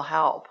this will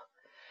help.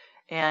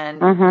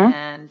 And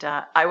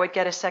I would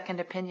get a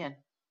second opinion.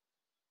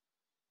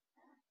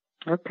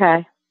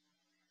 Okay.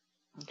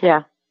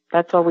 Yeah,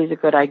 that's always a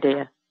good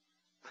idea.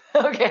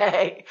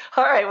 Okay.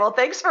 All right. Well,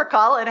 thanks for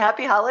calling.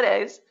 Happy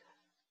holidays.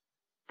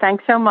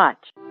 Thanks so much.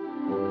 All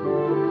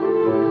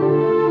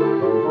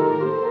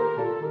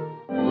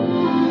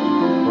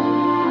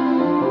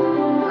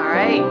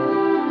right.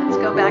 Let's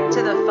go back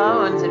to the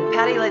phones. And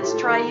Patty, let's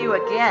try you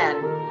again.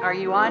 Are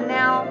you on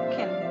now?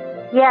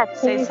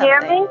 Yes. Can you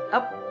hear me?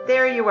 Oh,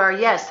 there you are.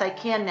 Yes, I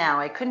can now.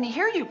 I couldn't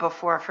hear you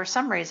before for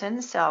some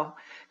reason, so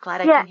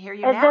glad I can hear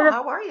you now.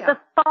 How are you? The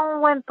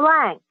phone went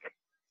blank.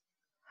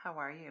 How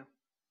are you?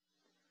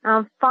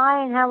 I'm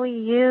fine. How are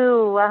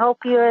you? I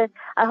hope you're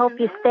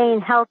staying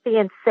healthy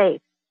and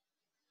safe.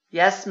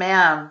 Yes,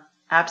 ma'am.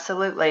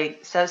 Absolutely.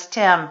 So's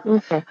Tim.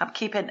 Okay.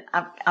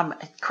 I'm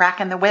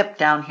cracking the whip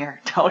down here.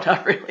 No,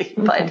 not really,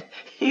 but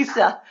he's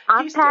doing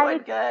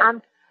good.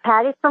 I'm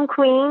Patty from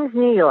Queens,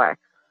 New York.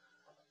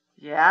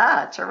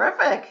 Yeah,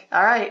 terrific.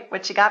 All right,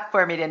 what you got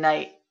for me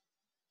tonight?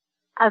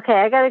 Okay,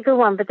 I got a good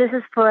one, but this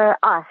is for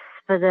us,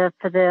 for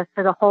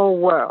the whole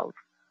world.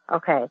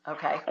 Okay.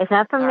 Okay. It's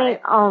not for me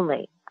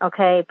only.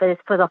 Okay, but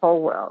it's for the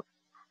whole world.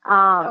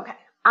 Okay.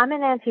 I'm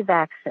an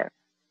anti-vaxxer.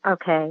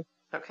 Okay.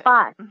 Okay.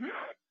 But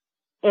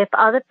if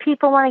other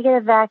people want to get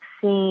a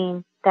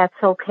vaccine, that's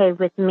okay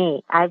with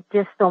me. I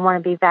just don't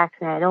want to be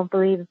vaccinated. I don't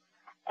believe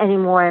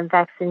anymore in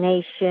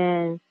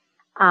vaccination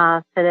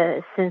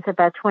since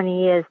about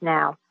 20 years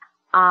now.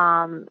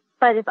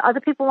 But if other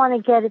people want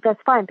to get it,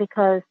 that's fine,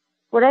 because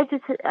what I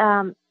do,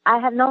 I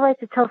have no right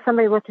to tell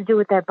somebody what to do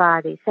with their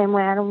body. Same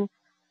way I don't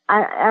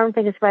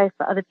think it's right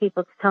for other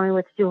people to tell me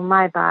what to do with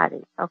my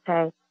body.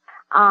 Okay.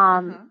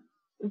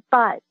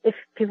 But if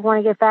people want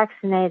to get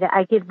vaccinated,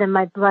 I give them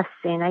my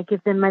blessing. I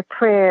give them my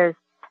prayers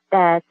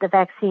that the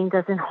vaccine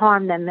doesn't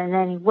harm them in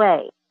any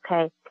way.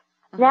 Okay.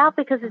 Now,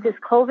 because of this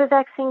COVID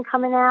vaccine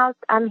coming out,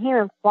 I'm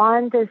hearing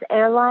Qantas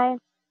Airlines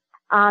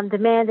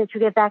demand that you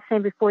get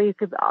vaccinated before you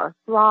could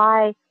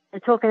fly. They're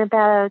talking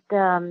about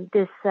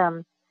this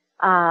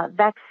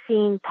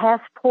vaccine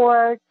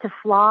passport to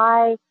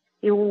fly.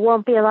 You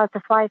won't be allowed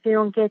to fly if you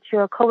don't get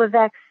your COVID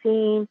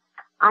vaccine.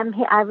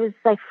 I was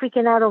like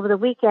freaking out over the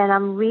weekend.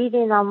 I'm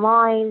reading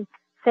online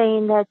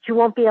saying that you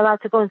won't be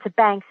allowed to go into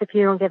banks if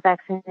you don't get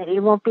vaccinated.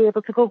 You won't be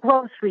able to go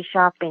grocery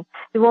shopping.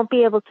 You won't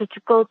be able to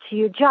go to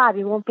your job.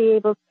 You won't be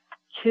able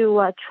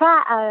to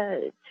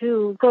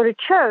go to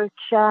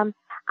church.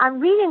 I'm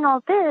reading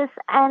all this,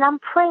 and I'm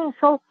praying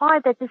so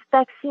hard that this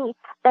vaccine,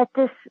 that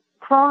this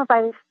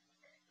coronavirus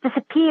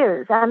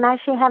disappears. I'm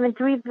actually having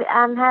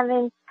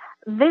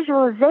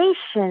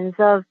visualizations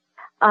of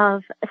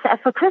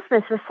for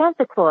Christmas for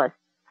Santa Claus.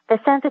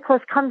 That Santa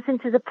Claus comes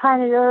into the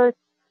planet Earth,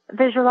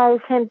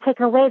 visualize him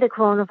taking away the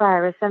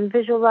coronavirus. I'm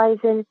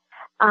visualizing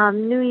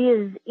New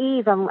Year's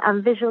Eve.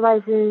 I'm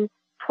visualizing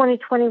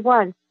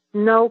 2021,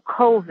 no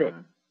COVID.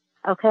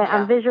 Okay, yeah,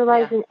 I'm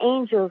visualizing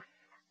angels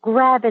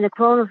grabbing the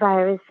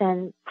coronavirus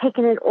and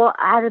taking it all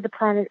out of the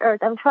planet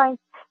Earth. I'm trying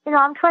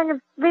to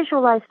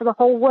visualize for the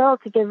whole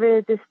world to get rid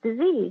of this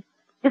disease,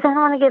 because I don't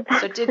want to get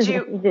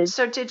vaccinated.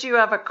 So did you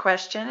have a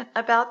question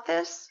about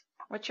this?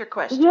 What's your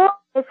question? Yeah,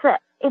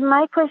 in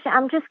my question,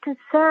 I'm just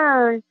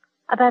concerned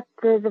about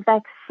the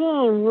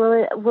vaccine.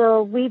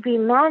 Will we be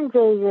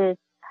mandated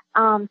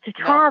to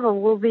travel? No.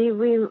 Will we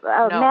be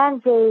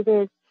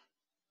mandated?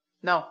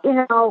 No.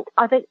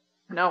 Are they?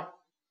 No.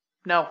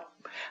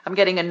 I'm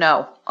getting a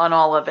no on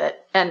all of it.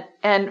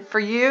 And for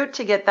you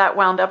to get that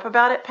wound up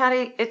about it,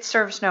 Patty, it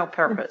serves no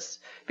purpose,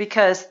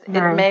 because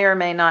it may or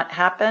may not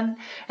happen.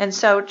 And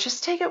so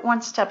just take it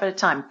one step at a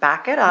time.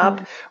 Back it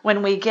up.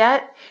 When we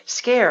get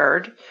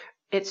scared,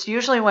 it's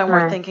usually when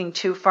we're thinking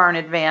too far in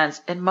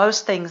advance, and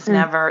most things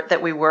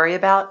that we worry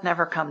about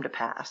never come to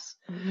pass.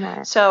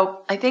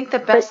 So I think the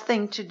best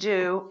thing to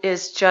do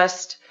is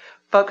just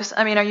focus.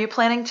 I mean, are you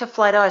planning to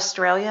fly to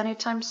Australia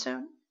anytime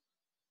soon?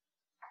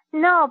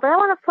 No, but I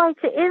want to fly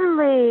to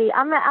Italy.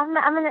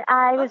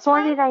 I was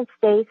born in the United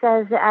States,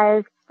 as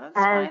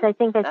I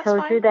think I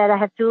told you that I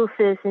have dual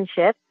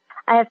citizenship.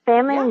 I have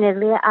family in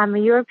Italy. I'm a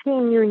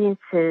European Union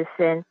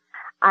citizen.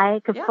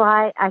 I could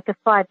fly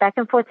back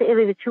and forth to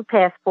Italy with 2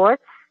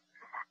 passports.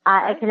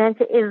 I can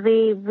enter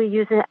Italy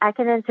I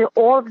can enter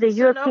all of the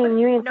European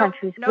Union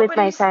countries with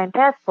my Italian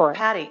passport.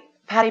 Patty.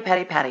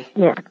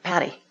 Yeah.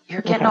 Patty,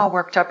 you're getting all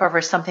worked up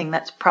over something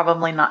that's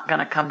probably not going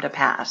to come to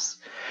pass.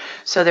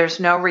 So there's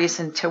no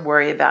reason to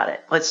worry about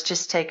it. Let's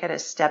just take it a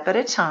step at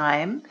a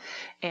time.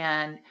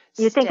 And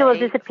you think it will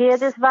disappear,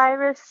 this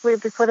virus,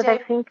 before the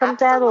vaccine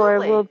comes out, or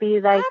it will be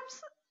like?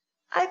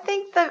 I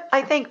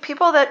think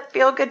people that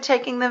feel good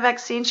taking the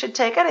vaccine should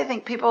take it. I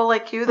think people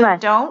like you that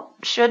don't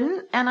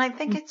shouldn't, and I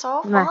think it's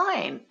all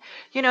fine.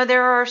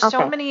 There are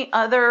so many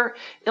other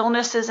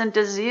illnesses and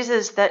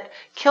diseases that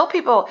kill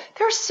people.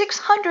 There are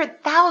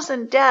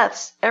 600,000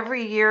 deaths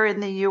every year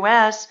in the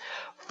U.S.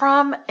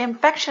 from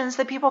infections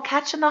that people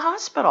catch in the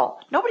hospital.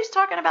 Nobody's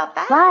talking about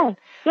that. Right.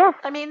 Yes.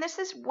 I mean, this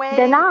is way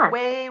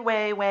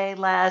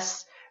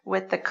less.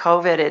 With the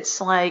COVID,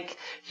 it's like,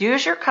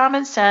 use your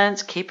common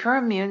sense, keep your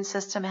immune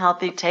system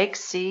healthy, take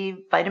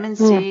vitamin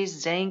C,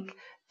 zinc,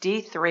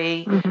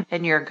 D3,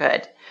 and you're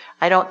good.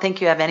 I don't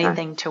think you have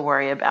anything to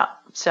worry about.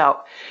 So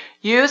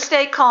you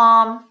stay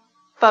calm,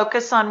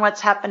 focus on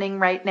what's happening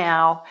right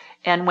now.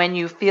 And when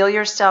you feel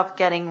yourself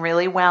getting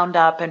really wound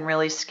up and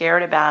really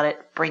scared about it,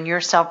 bring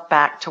yourself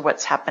back to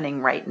what's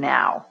happening right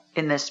now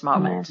in this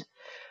moment.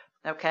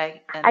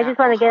 Okay? And I just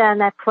want to get on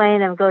that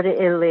plane and go to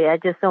Italy. I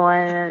just don't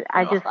want to.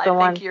 I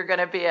think you're going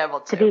to be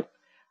able to. Be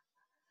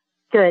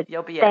good.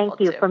 You'll be Thank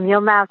able you. to. From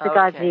your mouth to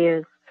God's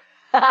ears.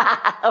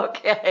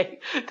 Okay.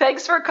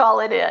 Thanks for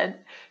calling in.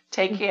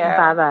 Take care.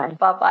 Bye-bye.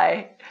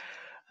 Bye-bye.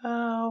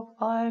 Oh,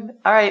 fun.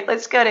 All right,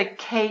 let's go to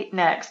Kate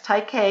next.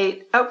 Hi,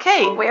 Kate. Oh,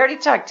 Kate, we already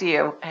talked to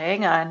you.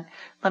 Hang on.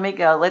 Let me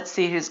go. Let's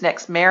see who's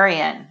next.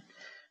 Marion.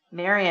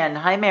 Marion.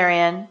 Hi,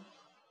 Marion.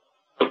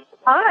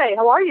 Hi,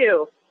 how are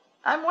you?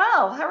 I'm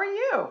well. How are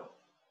you?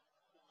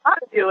 I'm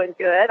doing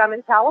good. I'm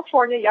in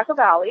California, Yucca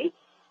Valley.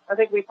 I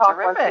think we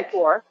talked once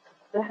before.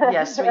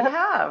 Yes, we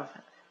have.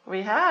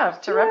 We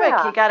have. Terrific.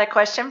 Yeah. You got a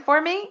question for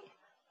me?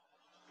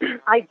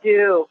 I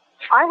do.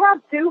 I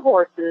have 2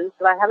 horses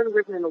that I haven't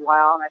ridden in a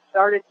while, and I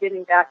started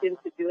getting back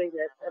into doing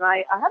this. And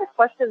I had a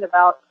question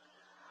about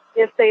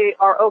if they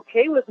are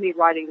okay with me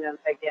riding them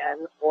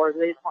again, or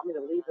they just want me to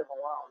leave them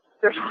alone.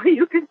 There's a way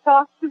you can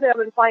talk to them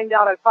and find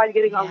out. I tried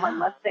getting on my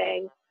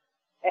Mustang,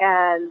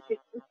 and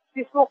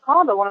she's real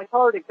calm, but when I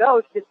tell her to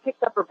go, she just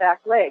kicks up her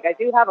back leg. I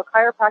do have a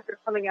chiropractor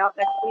coming out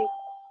next week,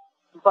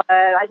 but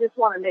I just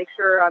want to make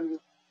sure I'm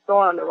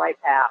going on the right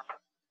path.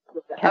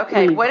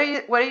 Okay. What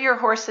are your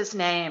horses'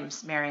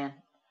 names, Marion?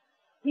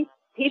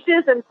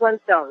 Peaches and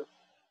Flintstones.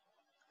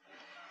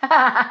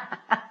 I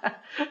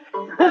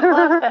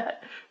love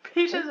that.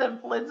 Peaches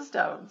and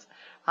Flintstones.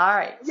 All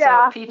right.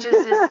 Yeah.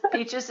 So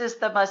Peaches is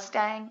the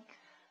Mustang?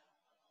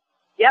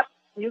 Yep.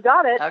 You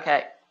got it.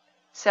 Okay.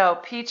 So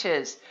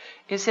Peaches,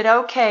 is it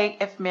okay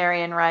if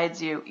Marion rides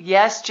you?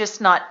 Yes,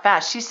 just not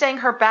fast. She's saying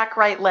her back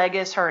right leg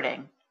is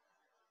hurting.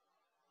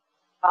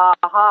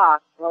 Aha.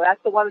 Well,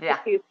 that's the one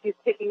that she's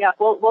picking up.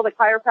 Will the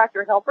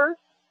chiropractor help her?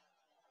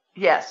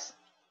 Yes.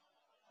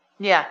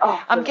 Yeah.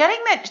 Oh, I'm getting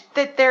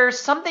that there's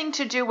something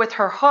to do with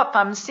her hoof.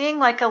 I'm seeing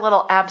like a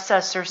little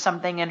abscess or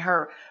something in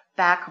her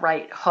back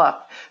right hoof.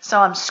 So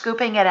I'm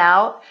scooping it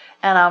out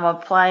and I'm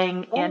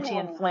applying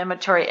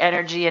anti-inflammatory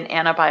energy and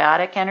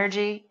antibiotic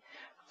energy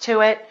to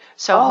it.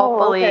 So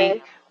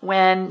hopefully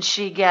when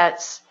she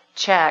gets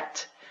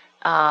checked,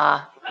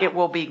 it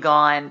will be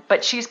gone.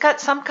 But she's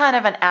got some kind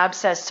of an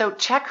abscess. So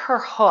check her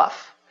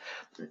hoof.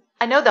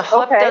 I know the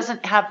hoof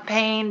doesn't have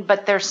pain,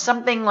 but there's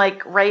something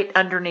like right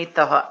underneath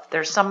the hoof.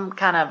 There's some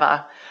kind of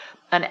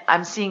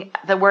I'm seeing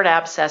the word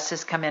abscess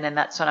has come in, and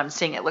that's what I'm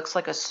seeing. It looks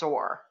like a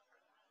sore.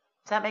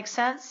 Does that make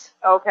sense?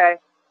 Okay.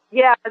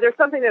 Yeah, there's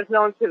something that's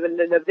known to the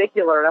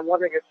navicular, and I'm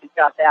wondering if she's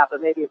got that,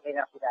 but maybe it may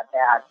not be that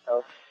bad.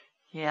 So.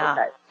 Yeah.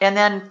 Okay. And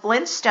then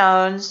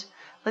Flintstones.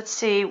 Let's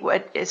see.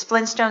 What is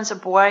Flintstones a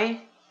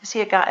boy? Is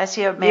he a guy? Is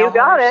he a male? You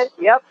got it.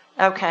 Yep.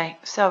 Okay,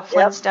 so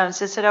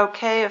Flintstones, is it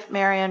okay if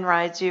Marion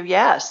rides you?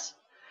 Yes.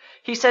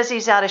 He says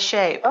he's out of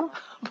shape,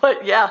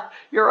 but yeah,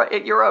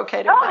 you're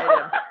okay to ride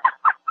him.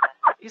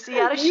 Is he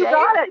out of shape? You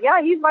got it.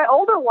 Yeah, he's my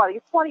older one.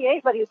 He's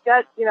 28, but he's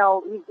got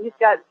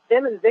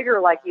stem and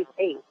vigor like he's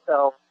 8.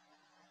 So.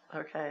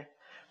 Okay,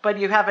 but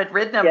you haven't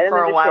ridden him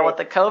for a while with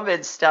the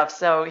COVID stuff,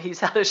 so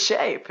he's out of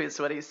shape, is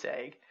what he's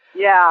saying.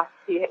 Yeah,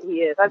 he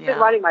is. I've been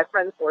riding my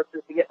friend's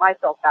horses to get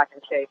myself back in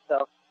shape,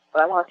 so.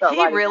 But I want to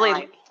start riding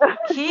mine.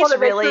 He's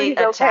really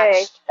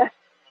attached. Okay.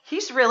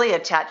 He's really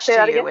attached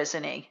to you,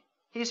 isn't he?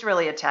 He's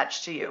really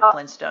attached to you,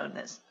 Flintstone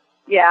is.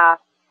 Yeah,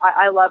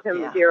 I love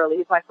him dearly.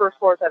 He's my first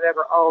horse I've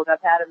ever owned.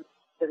 I've had him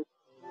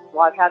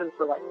I've had him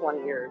for like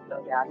 20 years.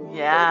 So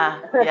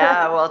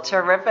yeah. Well,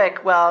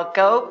 terrific. Well,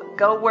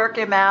 go work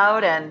him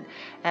out, and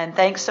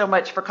thanks so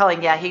much for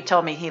calling. Yeah, he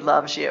told me he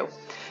loves you.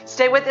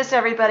 Stay with us,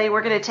 everybody.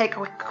 We're going to take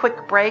a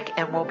quick break,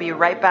 and we'll be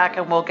right back,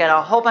 and we'll get a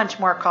whole bunch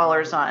more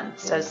callers on.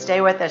 So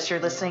stay with us.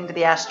 You're listening to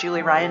the Ask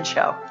Julie Ryan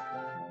Show.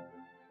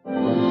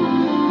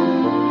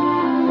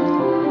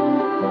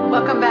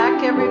 Welcome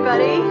back,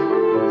 everybody.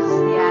 This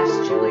is the Ask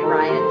Julie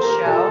Ryan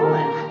Show,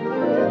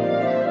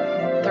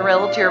 and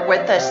thrilled you're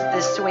with us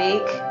this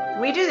week.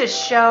 We do this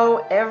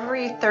show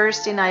every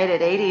Thursday night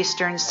at 8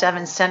 Eastern,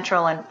 7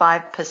 Central, and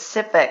 5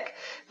 Pacific.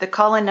 The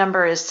call-in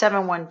number is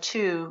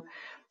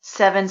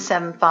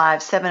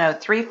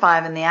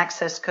 712-775-7035, and the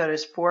access code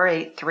is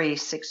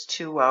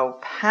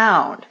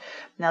 483620#.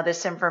 Now,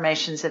 this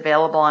information is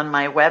available on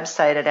my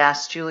website at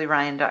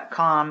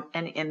AskJulieRyan.com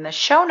and in the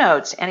show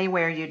notes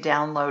anywhere you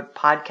download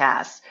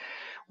podcasts.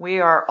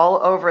 We are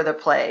all over the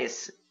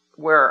place.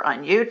 We're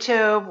on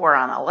YouTube. We're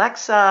on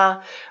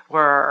Alexa.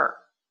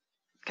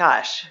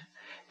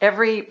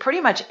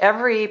 Pretty much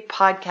every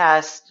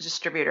podcast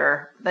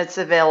distributor that's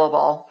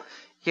available.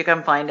 You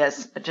can find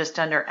us just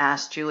under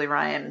Ask Julie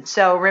Ryan.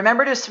 So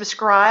remember to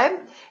subscribe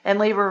and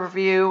leave a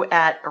review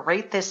at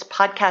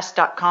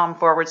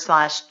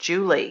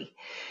ratethispodcast.com/Julie.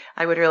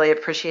 I would really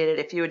appreciate it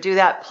if you would do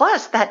that.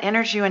 Plus, that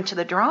enters you into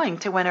the drawing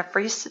to win a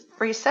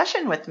free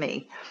session with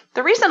me.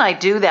 The reason I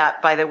do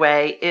that, by the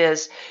way,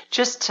 is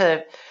just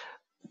to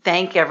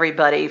thank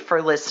everybody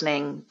for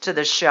listening to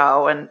the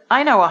show. And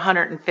I know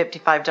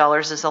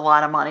 $155 is a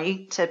lot of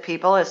money to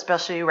people,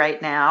 especially right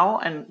now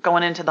and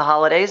going into the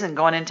holidays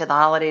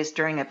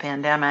during a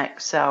pandemic.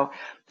 So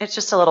it's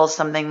just a little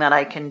something that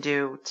I can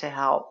do to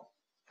help.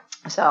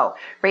 So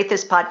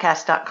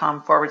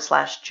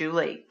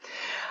ratethispodcast.com/Julie.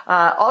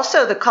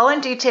 Also, the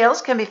call-in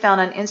details can be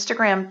found on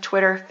Instagram,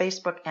 Twitter,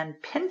 Facebook, and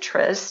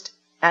Pinterest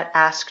at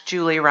Ask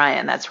Julie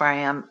Ryan. That's where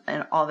I am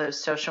in all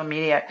those social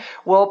media.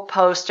 We'll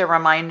post a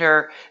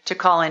reminder to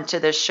call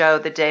into this show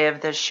the day of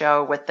this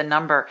show with the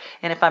number.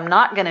 And if I'm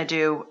not going to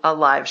do a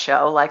live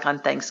show like on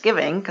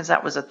Thanksgiving, because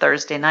that was a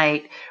Thursday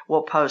night,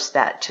 we'll post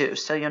that too.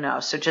 So you know.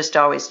 So just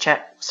always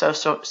check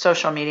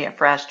social media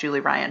for Ask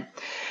Julie Ryan.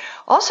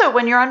 Also,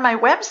 when you're on my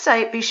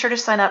website, be sure to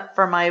sign up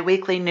for my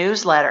weekly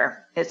newsletter.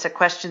 It's a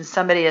question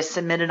somebody has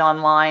submitted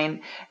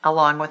online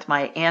along with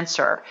my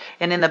answer.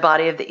 And in the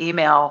body of the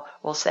email,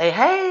 we'll say,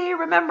 hey,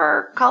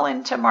 remember, call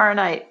in tomorrow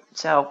night.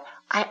 So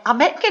I'm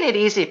making it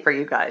easy for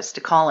you guys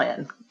to call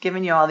in,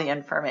 giving you all the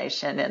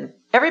information and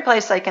every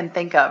place I can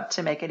think of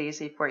to make it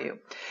easy for you.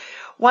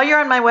 While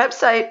you're on my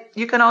website,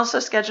 you can also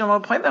schedule an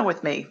appointment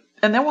with me.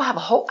 And then we'll have a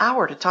whole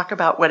hour to talk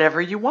about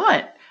whatever you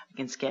want. We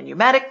can scan you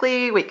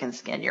medically. We can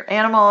scan your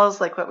animals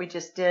like what we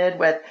just did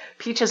with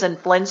Peaches and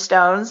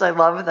Flintstones. I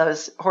love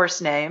those horse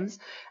names.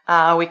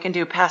 We can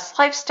do past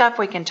life stuff.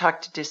 We can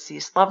talk to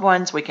deceased loved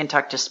ones. We can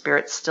talk to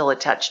spirits still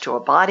attached to a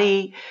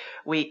body.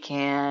 We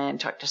can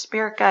talk to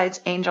spirit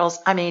guides, angels.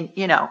 I mean,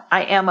 you know,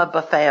 I am a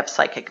buffet of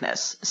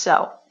psychicness.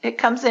 So it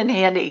comes in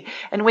handy.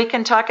 And we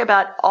can talk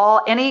about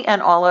any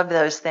and all of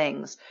those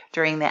things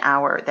during the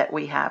hour that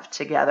we have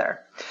together.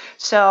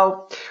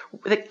 So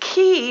the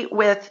key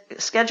with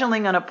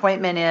scheduling an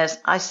appointment is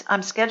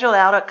I'm scheduled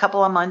out a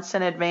couple of months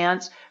in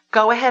advance.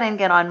 Go ahead and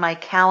get on my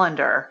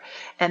calendar,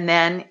 and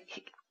then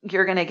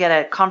you're going to get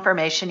a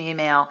confirmation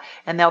email,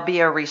 and there'll be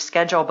a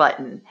reschedule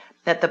button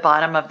at the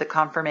bottom of the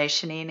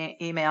confirmation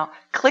email.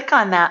 Click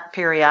on that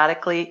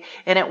periodically,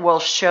 and it will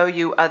show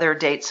you other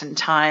dates and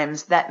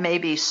times that may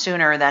be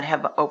sooner that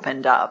have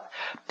opened up.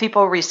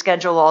 People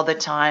reschedule all the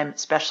time,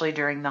 especially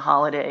during the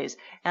holidays.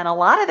 And a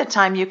lot of the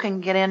time you can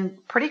get in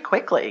pretty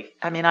quickly.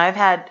 I mean, I've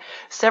had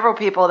several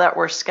people that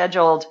were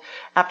scheduled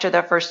after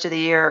the first of the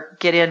year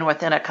get in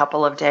within a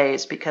couple of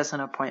days because an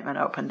appointment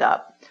opened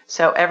up.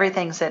 So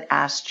everything's at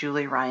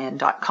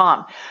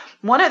AskJulieRyan.com.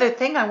 One other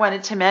thing I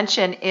wanted to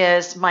mention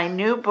is my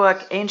new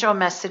book, Angel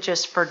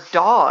Messages for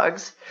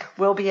Dogs,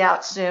 will be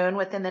out soon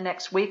within the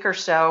next week or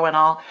so, and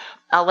I'll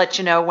let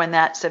you know when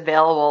that's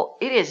available.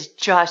 It is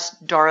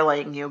just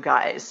darling, you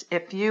guys.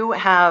 If you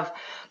have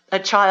a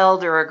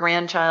child or a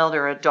grandchild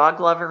or a dog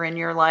lover in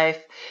your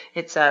life,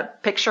 it's a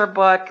picture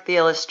book. The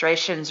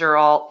illustrations are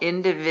all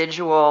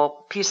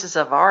individual pieces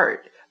of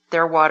art.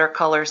 They're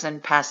watercolors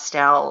and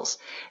pastels,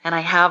 and I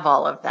have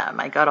all of them.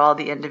 I got all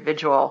the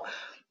individual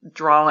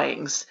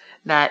drawings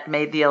that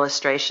made the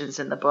illustrations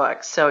in the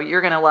book. So you're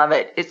going to love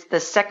it. It's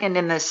the second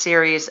in the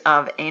series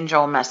of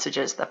Angel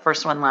Messages. The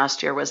first one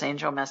last year was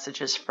Angel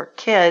Messages for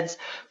Kids.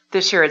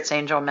 This year it's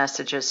Angel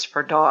Messages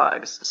for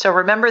Dogs. So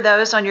remember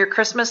those on your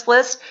Christmas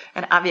list,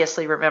 and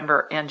obviously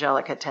remember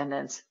angelic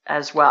attendants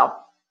as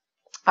well.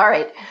 All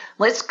right,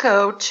 let's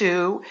go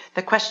to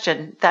the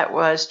question that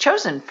was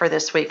chosen for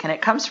this week, and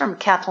it comes from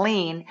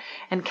Kathleen.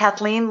 And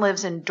Kathleen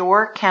lives in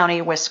Door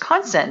County,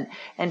 Wisconsin,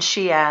 and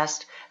she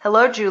asked,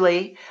 hello,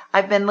 Julie.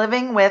 I've been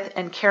living with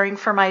and caring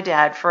for my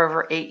dad for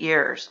over 8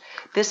 years.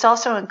 This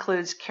also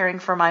includes caring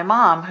for my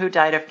mom, who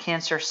died of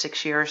cancer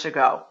 6 years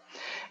ago.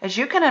 As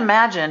you can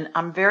imagine,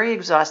 I'm very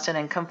exhausted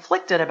and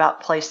conflicted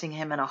about placing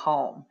him in a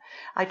home.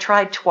 I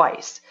tried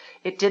twice.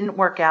 It didn't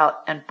work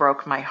out and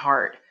broke my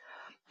heart.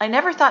 I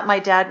never thought my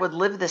dad would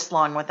live this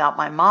long without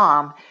my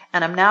mom,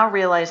 and I'm now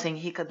realizing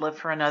he could live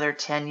for another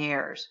 10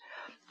 years.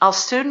 I'll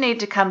soon need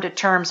to come to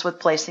terms with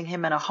placing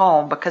him in a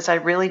home because I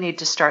really need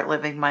to start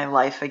living my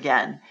life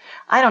again.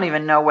 I don't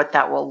even know what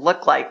that will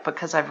look like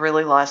because I've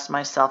really lost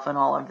myself in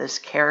all of this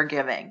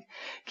caregiving.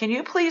 Can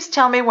you please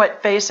tell me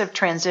what phase of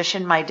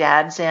transition my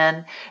dad's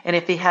in and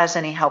if he has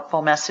any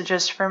helpful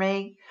messages for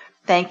me?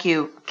 Thank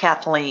you,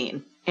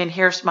 Kathleen. And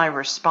here's my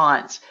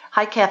response.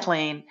 Hi,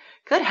 Kathleen.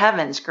 Good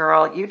heavens,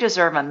 girl, you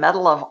deserve a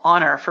Medal of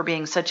Honor for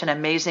being such an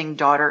amazing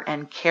daughter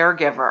and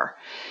caregiver.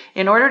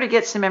 In order to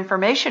get some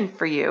information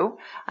for you,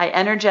 I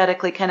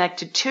energetically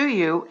connected to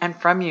you and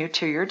from you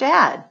to your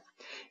dad.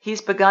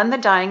 He's begun the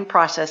dying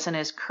process and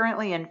is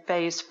currently in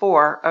phase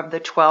 4 of the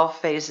 12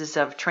 phases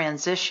of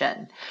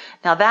transition.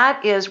 Now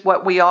that is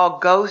what we all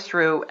go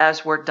through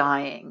as we're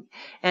dying.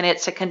 And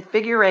it's a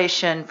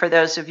configuration, for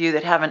those of you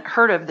that haven't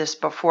heard of this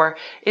before,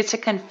 it's a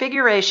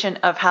configuration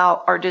of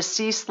how our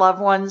deceased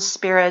loved ones,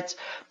 spirits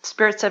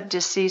of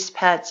deceased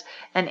pets,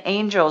 and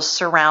angels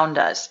surround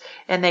us.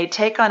 And they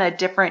take on a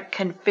different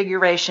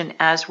configuration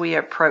as we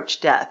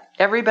approach death.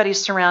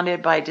 Everybody's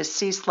surrounded by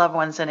deceased loved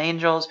ones and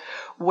angels,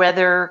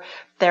 whether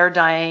their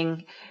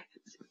dying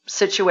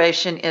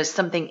situation is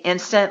something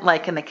instant,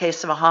 like in the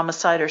case of a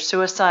homicide or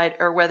suicide,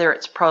 or whether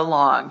it's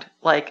prolonged,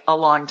 like a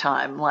long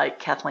time, like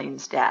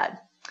Kathleen's dad.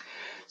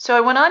 So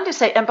I went on to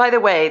say, and by the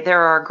way,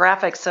 there are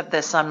graphics of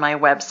this on my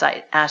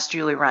website,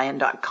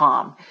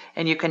 AskJulieRyan.com,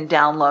 and you can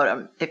download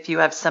them. If you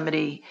have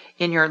somebody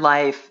in your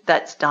life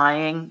that's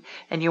dying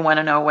and you want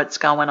to know what's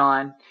going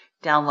on,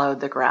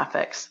 download the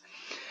graphics.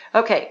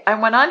 Okay, I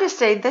went on to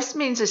say this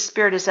means his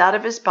spirit is out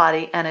of his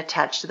body and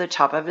attached to the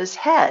top of his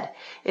head.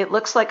 It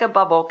looks like a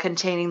bubble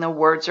containing the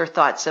words or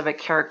thoughts of a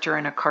character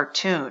in a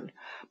cartoon.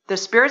 The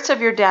spirits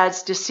of your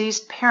dad's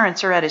deceased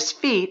parents are at his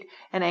feet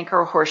and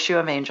anchor a horseshoe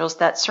of angels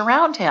that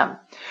surround him.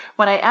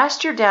 When I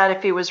asked your dad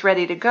if he was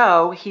ready to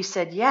go, he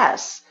said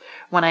yes.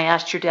 When I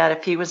asked your dad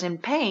if he was in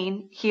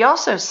pain, he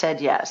also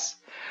said yes.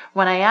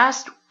 When I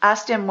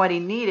asked him what he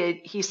needed,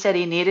 he said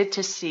he needed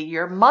to see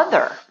your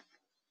mother.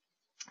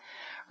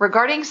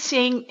 Regarding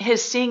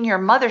seeing your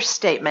mother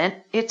statement,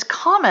 it's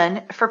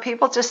common for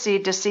people to see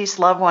deceased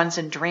loved ones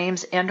in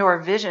dreams and or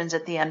visions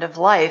at the end of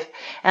life,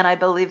 and I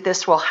believe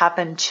this will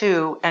happen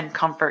too and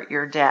comfort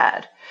your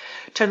dad.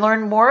 To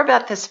learn more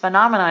about this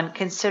phenomenon,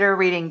 consider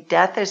reading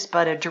Death is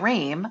But a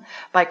Dream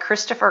by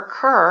Christopher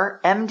Kerr,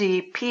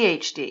 MD,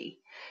 PhD.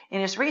 In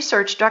his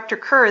research, Dr.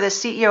 Kerr, the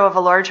CEO of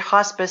a large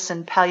hospice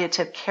and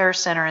palliative care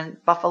center in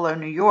Buffalo,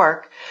 New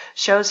York,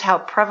 shows how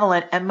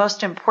prevalent and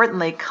most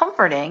importantly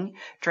comforting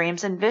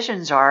dreams and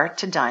visions are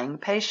to dying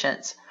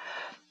patients.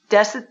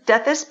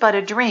 Death is But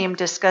a Dream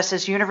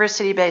discusses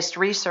university-based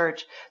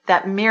research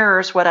that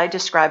mirrors what I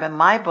describe in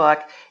my book,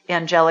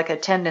 Angelic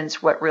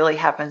Attendants, What Really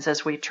Happens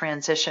as We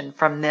Transition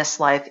from This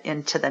Life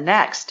into the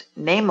Next.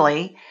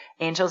 Namely,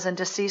 angels and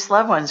deceased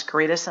loved ones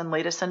greet us and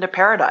lead us into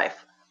paradise,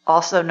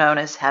 also known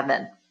as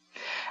heaven.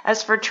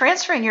 As for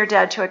transferring your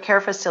dad to a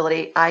care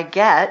facility,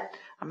 I'm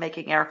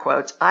making air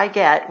quotes,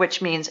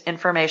 which means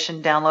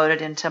information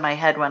downloaded into my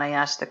head when I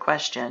ask the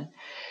question.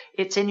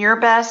 It's in your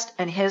best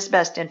and his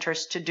best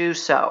interest to do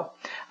so.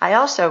 I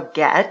also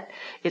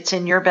it's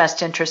in your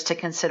best interest to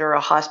consider a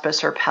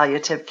hospice or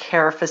palliative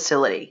care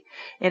facility.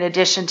 In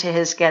addition to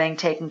his getting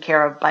taken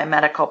care of by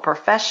medical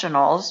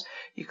professionals,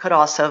 you could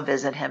also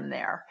visit him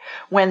there.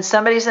 When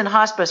somebody's in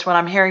hospice, what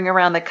I'm hearing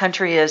around the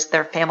country is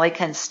their family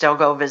can still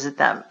go visit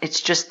them. It's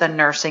just the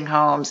nursing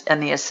homes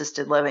and the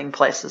assisted living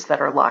places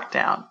that are locked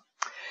down.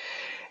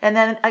 And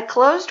then I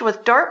closed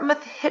with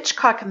Dartmouth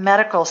Hitchcock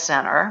Medical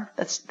Center.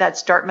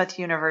 That's Dartmouth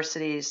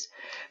University's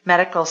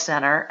medical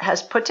center,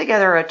 has put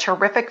together a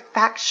terrific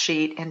fact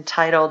sheet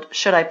entitled,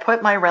 Should I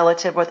Put My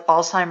Relative with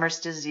Alzheimer's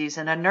Disease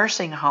in a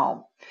Nursing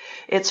Home?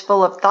 It's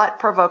full of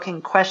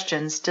thought-provoking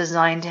questions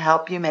designed to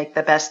help you make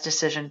the best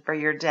decision for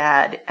your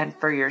dad and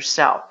for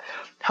yourself.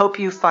 Hope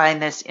you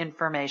find this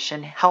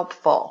information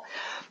helpful.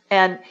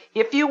 And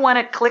if you want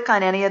to click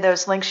on any of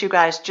those links, you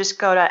guys, just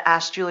go to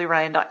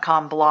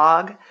AskJulieRyan.com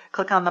blog,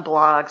 click on the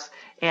blogs,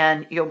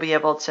 and you'll be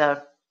able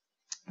to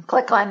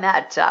click on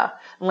that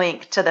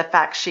link to the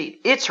fact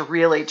sheet. It's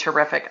really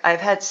terrific.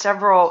 I've had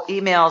several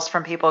emails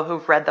from people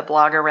who've read the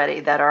blog already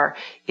that are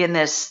in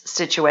this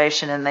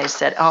situation, and they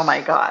said, oh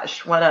my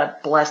gosh, what a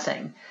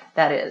blessing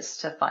that is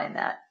to find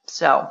that.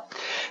 So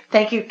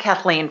thank you,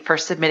 Kathleen, for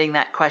submitting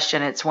that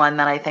question. It's one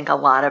that I think a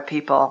lot of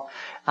people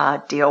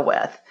deal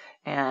with.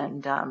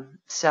 And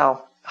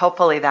so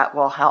hopefully that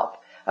will help.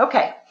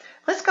 Okay,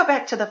 let's go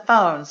back to the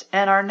phones.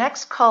 And our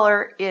next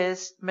caller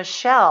is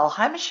Michelle.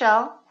 Hi,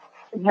 Michelle.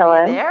 Hello.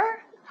 Are you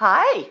there?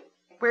 Hi.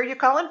 Where are you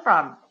calling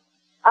from?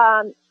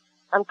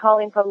 I'm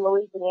calling from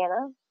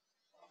Louisiana.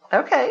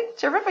 Okay,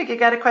 terrific. You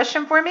got a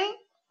question for me?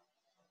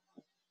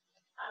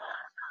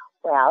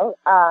 Well,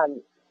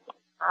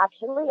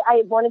 actually,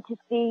 I wanted to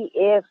see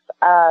if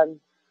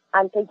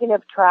I'm thinking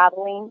of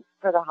traveling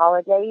for the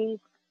holidays.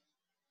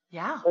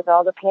 Yeah. With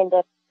all the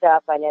pandemic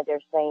stuff, I know they're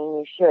saying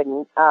you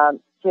shouldn't,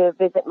 to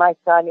visit my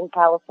son in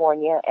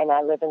California, and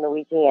I live in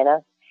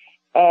Louisiana.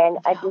 And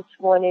I just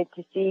wanted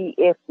to see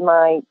if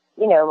my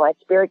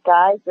spirit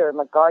guides or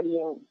my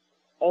guardian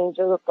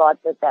angel thought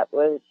that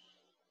was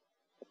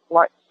a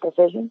smart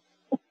decision.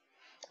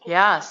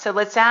 Yeah, so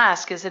let's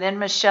ask, is it in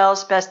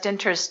Michelle's best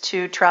interest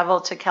to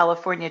travel to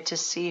California to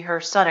see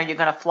her son? Are you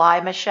going to fly,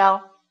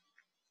 Michelle?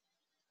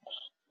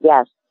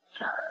 Yes.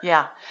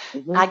 Yeah,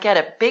 Mm-hmm. I get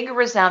a big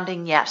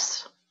resounding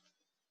yes.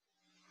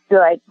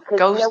 Good,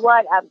 because you know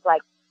what? I was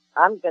like,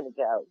 I'm going to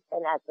go.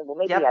 And I said, well,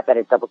 maybe I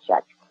better double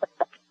check.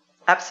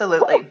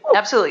 Absolutely.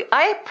 Absolutely.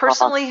 I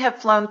personally have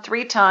flown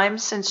 3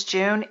 times since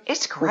June.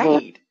 It's great.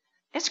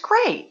 Mm-hmm. It's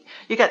great.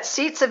 You got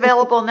seats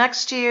available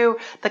next to you.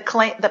 The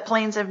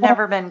planes have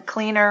never been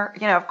cleaner.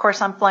 You know, of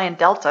course, I'm flying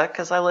Delta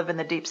because I live in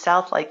the deep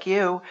South like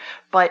you.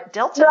 But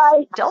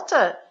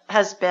Delta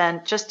has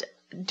been just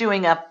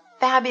doing a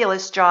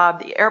fabulous job.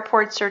 The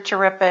airports are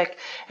terrific.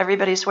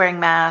 Everybody's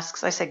wearing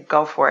masks. I said,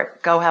 go for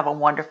it. Go have a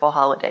wonderful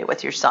holiday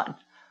with your son.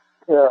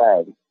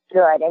 Good.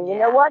 And you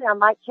know what? I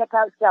might check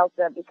out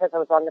Delta because I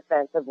was on the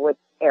fence of which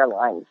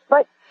airlines.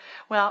 But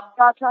I'll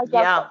try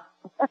Delta.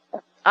 Yeah.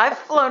 I've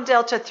flown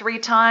Delta 3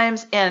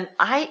 times, and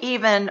I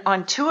even,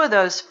 on 2 of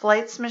those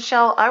flights,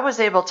 Michelle, I was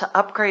able to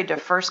upgrade to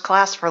first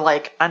class for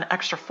like an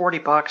extra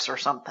 $40 or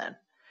something.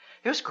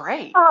 It was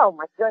great. Oh,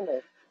 my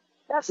goodness.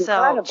 That's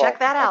incredible. So check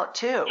that out,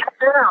 too. Check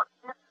it out.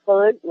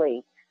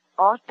 Absolutely.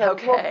 Awesome.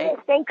 Okay.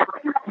 Well, thanks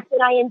so much.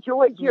 And I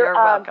enjoyed You're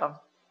welcome.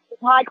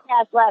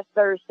 podcast last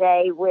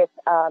Thursday with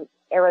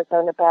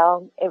Arizona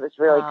Bell. It was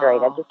really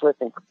great. I just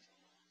listened.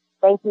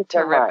 Thank you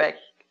so much. Terrific.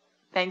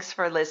 Thanks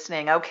for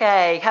listening.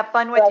 Okay. Have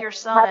fun with your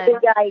son. Have a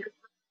good day.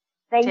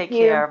 Thank you. Take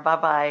care.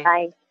 Bye-bye.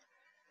 Bye.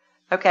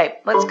 Okay.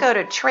 Let's go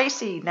to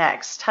Tracy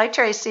next. Hi,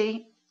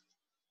 Tracy.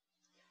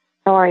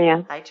 How are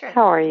you? Hi, Tracy.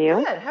 How are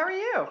you? Good. How are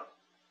you?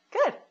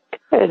 Good.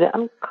 Good.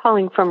 I'm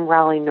calling from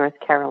Raleigh, North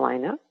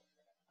Carolina.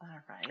 All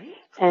right.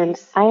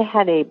 And I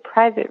had a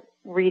private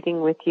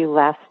reading with you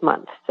last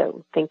month,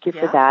 so thank you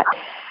for that.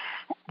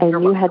 And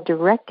you had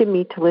directed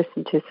me to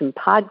listen to some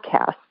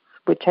podcasts,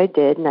 which I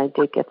did, and I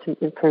did get some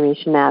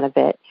information out of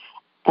it.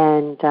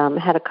 And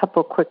had a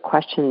couple quick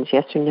questions,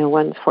 yes or no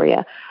ones for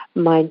you.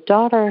 My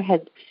daughter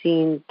had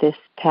seen this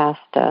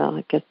past,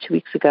 I guess 2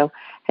 weeks ago,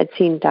 had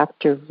seen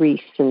Dr.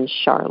 Reese in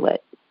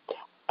Charlotte.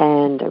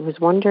 And I was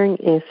wondering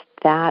if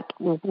that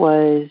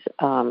was,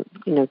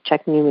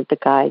 checking in with the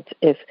guides,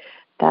 if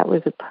that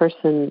was a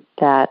person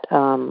that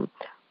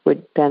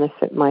would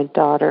benefit my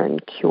daughter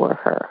and cure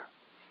her.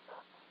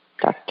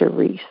 Dr.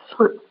 Reese.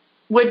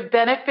 Would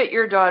benefit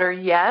your daughter,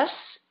 yes.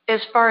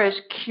 As far as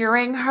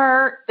curing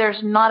her,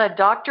 there's not a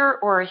doctor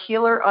or a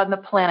healer on the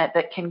planet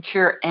that can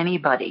cure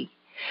anybody.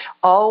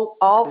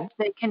 All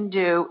they can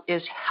do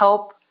is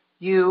help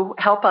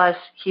us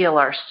heal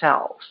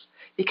ourselves,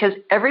 because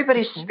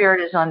everybody's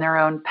spirit is on their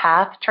own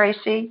path,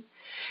 Tracy,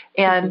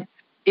 and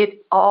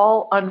it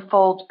all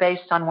unfolds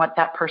based on what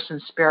that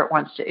person's spirit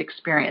wants to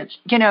experience.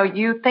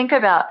 You think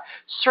about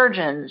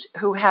surgeons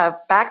who have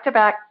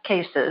back-to-back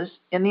cases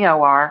in the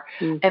OR,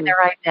 and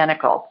they're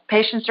identical.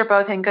 Patients are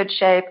both in good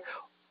shape.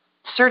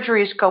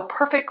 Surgeries go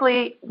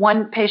perfectly.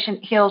 One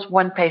patient heals,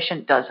 one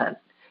patient doesn't.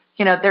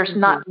 There's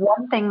not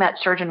one thing that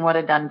surgeon would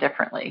have done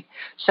differently.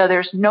 So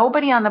there's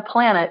nobody on the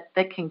planet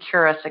that can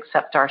cure us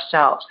except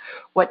ourselves.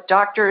 What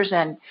doctors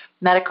and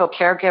medical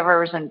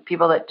caregivers and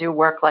people that do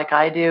work like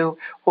I do,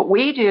 what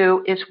we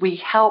do is we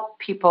help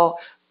people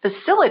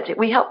facilitate.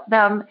 We help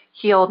them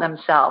heal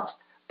themselves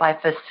by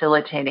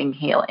facilitating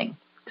healing.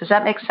 Does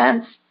that make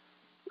sense?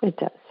 It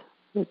does.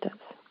 It does.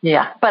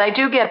 Yeah. But I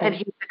do get that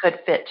he's a good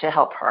fit to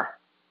help her.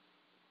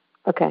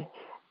 Okay.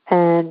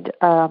 And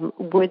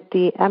would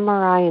the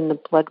MRI and the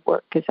blood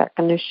work, is that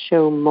going to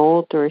show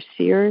mold or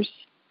sears?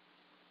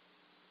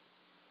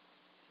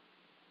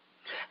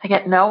 I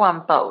get no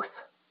on both.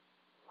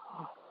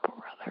 Oh,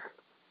 brother.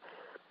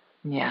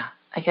 Yeah,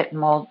 I get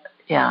mold.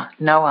 Yeah,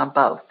 no on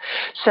both.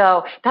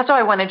 So that's why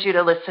I wanted you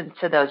to listen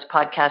to those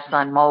podcasts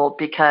on mold,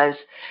 because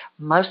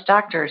most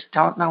doctors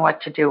don't know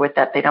what to do with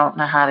that. They don't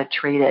know how to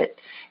treat it.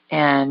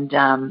 And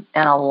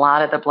a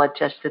lot of the blood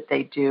tests that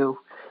they do,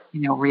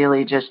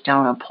 really just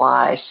don't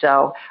apply.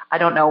 So I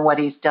don't know what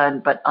he's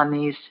done, but on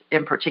these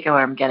in particular,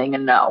 I'm getting a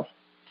no.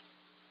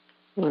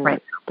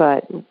 Right.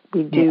 But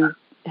we do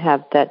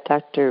have that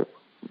Dr.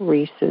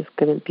 Reese is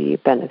going to be a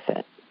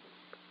benefit.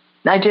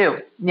 I do.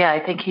 Yeah, I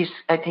think he's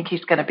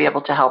going to be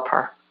able to help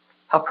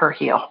her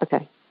heal.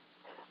 Okay.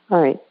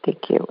 All right.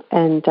 Thank you.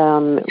 And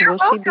will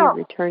she be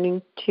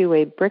returning to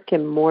a brick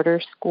and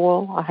mortar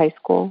school, a high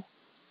school?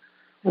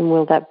 And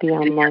will that be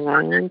on Long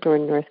Island or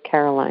North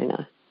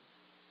Carolina?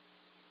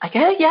 I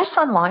get a yes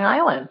on Long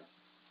Island.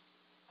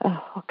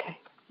 Oh, okay.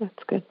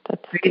 That's good. Are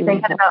you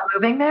thinking about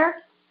moving there?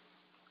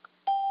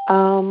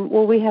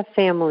 Well, we have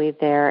family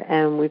there,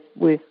 and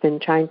we've been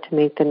trying to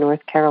make the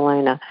North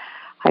Carolina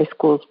high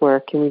schools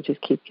work, and we just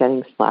keep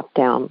getting slapped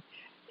down.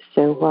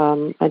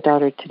 So my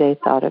daughter today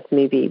thought of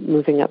maybe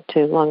moving up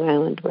to Long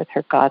Island with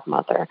her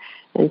godmother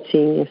and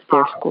seeing if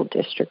their school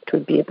district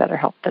would be a better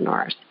help than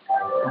ours.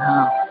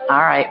 Oh, all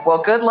right.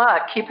 Well, good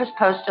luck. Keep us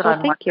posted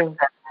on thank you.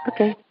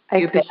 Okay. I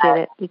appreciate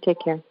it. You take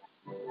care.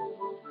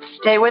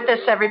 Stay with us,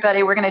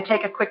 everybody. We're going to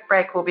take a quick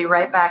break. We'll be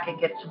right back and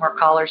get some more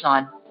callers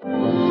on.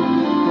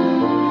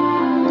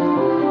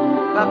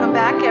 Welcome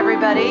back,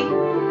 everybody.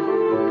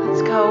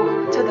 Let's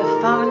go to the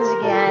phones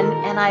again.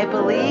 And I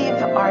believe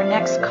our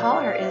next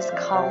caller is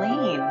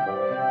Colleen.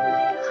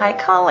 Hi,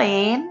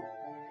 Colleen.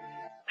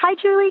 Hi,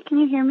 Julie. Can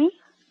you hear me?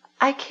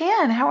 I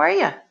can. How are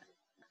you?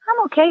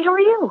 I'm okay. How are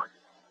you?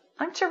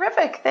 I'm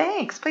terrific.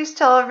 Thanks. Please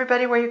tell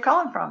everybody where you're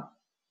calling from.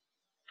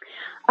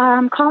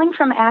 I'm calling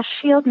from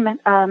Ashfield,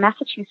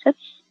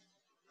 Massachusetts.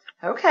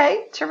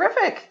 Okay,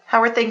 terrific.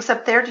 How are things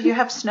up there? Do you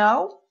have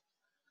snow?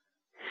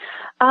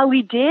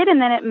 We did,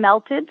 and then it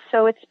melted,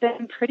 so it's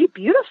been pretty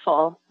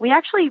beautiful. We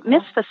actually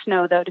missed the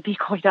snow, though, to be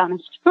quite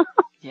honest.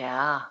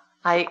 Yeah.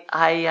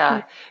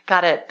 I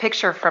got a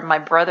picture from my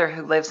brother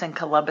who lives in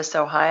Columbus,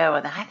 Ohio,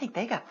 and I think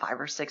they got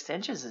 5 or 6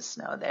 inches of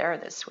snow there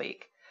this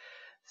week.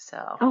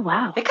 So, oh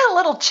wow, it got a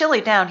little chilly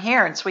down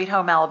here in Sweet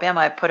Home, Alabama.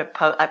 I put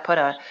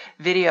a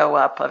video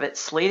up of it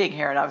sleeting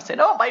here, and I was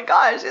saying, "Oh my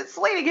gosh, it's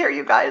sleeting here,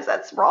 you guys!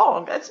 That's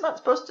wrong. It's not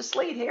supposed to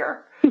sleet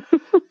here."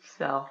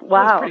 So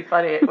wow, it was pretty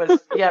funny.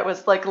 It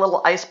was like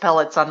little ice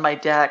pellets on my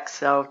deck.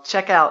 So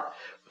check out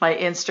my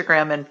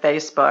Instagram and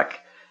Facebook,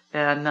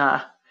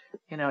 and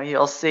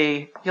you'll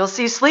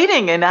see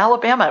sleeting in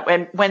Alabama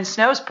when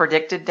snow's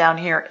predicted down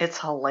here. It's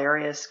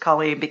hilarious,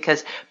 Colleen,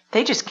 because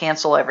They just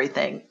cancel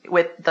everything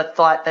with the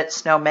thought that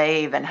snow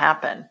may even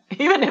happen.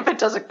 Even if it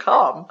doesn't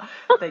come,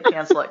 they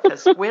cancel it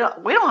because we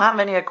don't have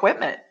any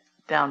equipment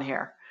down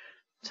here.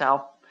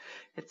 So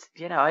it's,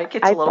 it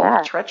gets a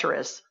little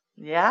treacherous.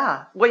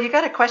 Yeah. Well, you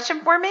got a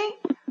question for me?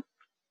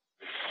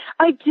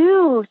 I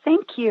do.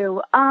 Thank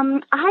you.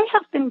 I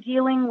have been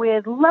dealing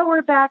with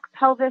lower back,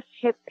 pelvis,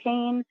 hip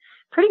pain,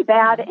 pretty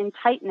bad, and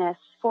tightness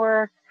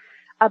for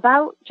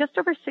about just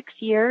over 6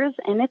 years,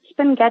 and it's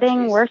been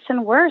getting worse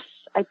and worse.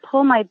 I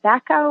pull my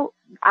back out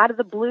of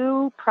the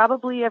blue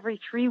probably every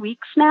 3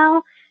 weeks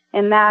now,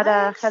 and that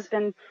has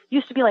been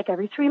used to be like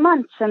every 3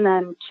 months, and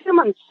then 2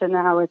 months, and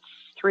now it's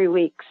 3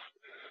 weeks.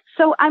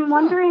 So I'm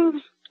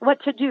wondering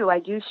what to do. I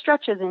do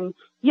stretches and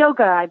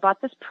yoga. I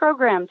bought this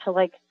program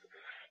to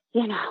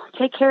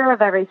take care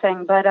of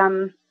everything, but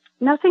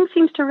nothing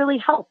seems to really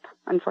help,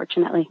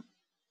 unfortunately.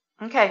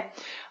 Okay.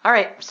 All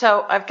right.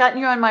 So I've gotten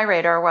you on my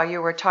radar while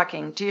you were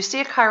talking. Do you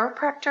see a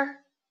chiropractor?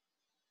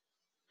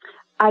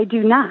 I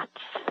do not.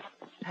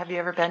 Have you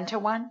ever been to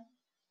one?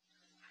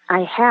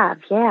 I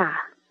have, yeah.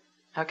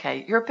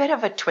 Okay. You're a bit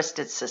of a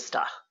twisted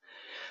sister.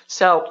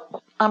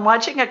 So I'm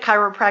watching a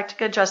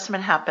chiropractic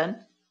adjustment happen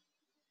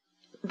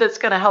that's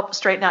going to help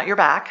straighten out your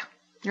back.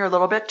 You're a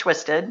little bit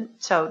twisted.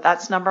 So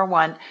that's number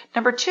one.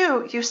 Number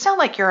two, you sound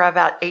like you're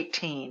about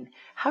 18.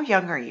 How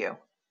young are you?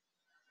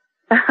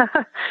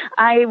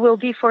 I will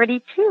be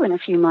 42 in a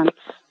few months.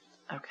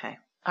 Okay.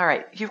 All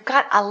right. You've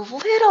got a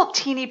little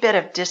teeny bit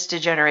of disc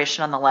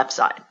degeneration on the left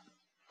side,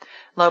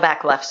 low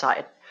back left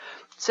side.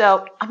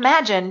 So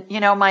imagine,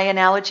 my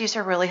analogies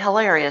are really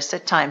hilarious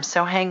at times,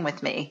 so hang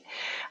with me.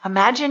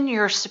 Imagine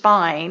your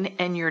spine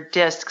and your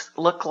discs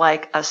look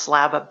like a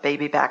slab of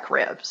baby back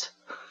ribs.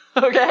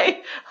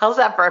 Okay? How's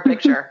that for a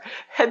picture?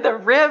 And the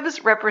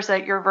ribs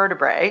represent your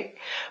vertebrae,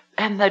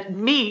 and the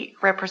meat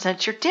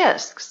represents your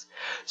discs.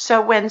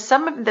 So when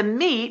some of the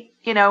meat,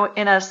 in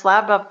a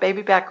slab of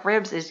baby back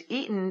ribs is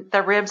eaten,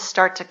 the ribs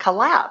start to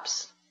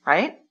collapse,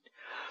 right?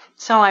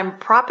 So I'm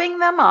propping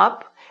them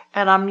up,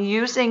 and I'm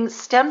using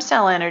stem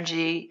cell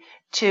energy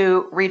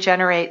to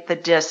regenerate the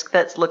disc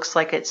that looks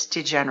like it's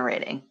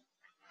degenerating.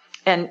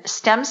 And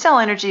stem cell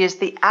energy is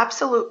the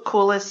absolute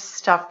coolest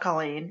stuff,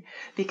 Colleen,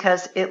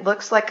 because it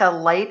looks like a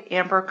light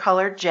amber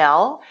colored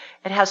gel.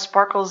 It has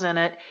sparkles in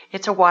it.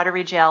 It's a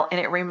watery gel,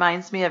 and it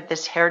reminds me of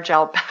this hair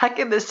gel back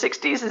in the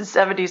 60s and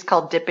 70s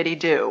called Dippity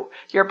Doo.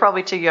 You're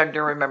probably too young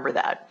to remember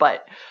that,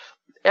 but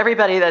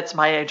everybody that's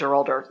my age or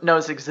older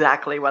knows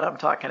exactly what I'm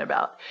talking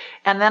about.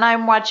 And then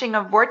I'm watching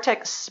a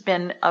vortex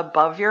spin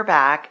above your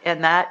back,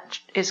 and that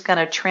is going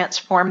to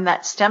transform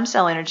that stem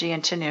cell energy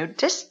into new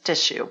disc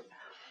tissue.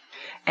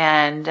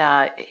 And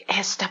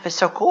his stuff is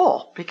so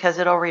cool because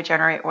it'll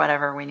regenerate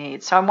whatever we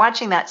need. So I'm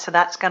watching that. So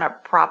that's going to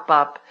prop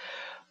up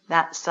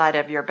that side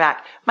of your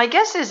back. My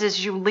guess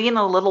is you lean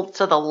a little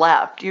to the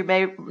left. You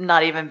may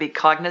not even be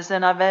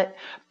cognizant of it.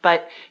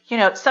 But,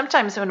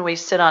 sometimes when we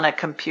sit on a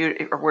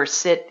computer or we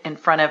sit in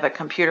front of a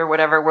computer,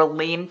 whatever, we'll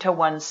lean to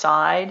one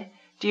side.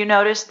 Do you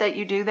notice that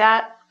you do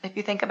that if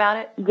you think about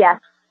it? Yes.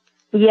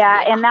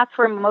 Yeah. And that's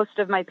where most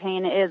of my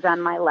pain is,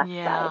 on my left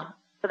side.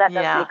 So that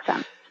does make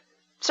sense.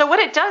 So what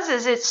it does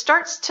is it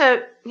starts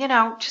to,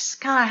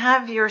 just kind of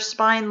have your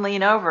spine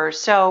lean over.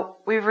 So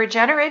we've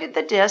regenerated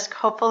the disc.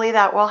 Hopefully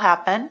that will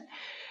happen,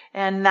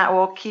 and that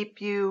will keep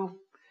you,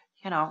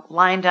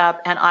 lined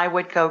up. And I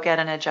would go get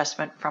an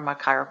adjustment from a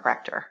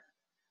chiropractor.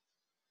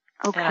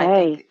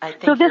 Okay. I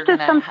think so this is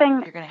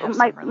something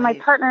my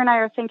partner and I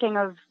are thinking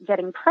of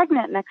getting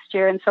pregnant next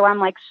year. And so I'm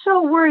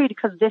so worried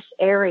because this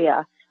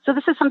area. So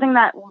this is something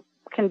that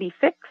can be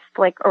fixed,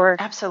 or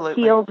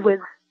absolutely healed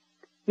with.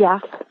 Yeah.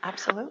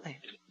 Absolutely.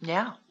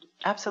 Yeah,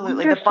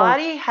 absolutely. Wonderful. The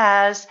body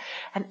has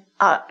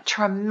a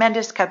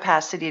tremendous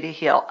capacity to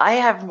heal. I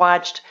have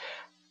watched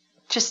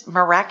just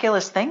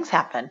miraculous things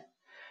happen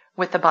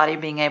with the body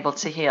being able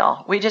to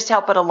heal. We just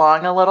help it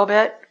along a little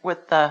bit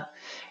with the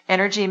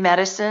energy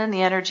medicine,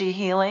 the energy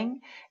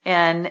healing,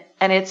 and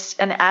it's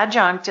an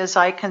adjunct, as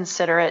I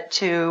consider it,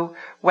 to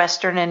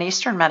Western and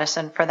Eastern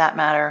medicine, for that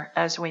matter,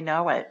 as we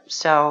know it.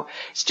 So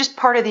it's just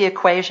part of the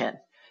equation.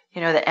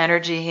 The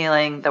energy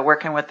healing, the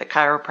working with the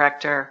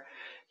chiropractor,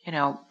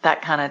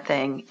 that kind of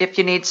thing. If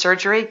you need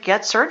surgery,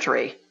 get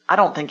surgery. I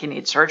don't think you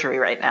need surgery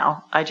right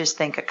now. I just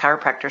think a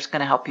chiropractor is going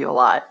to help you a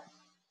lot.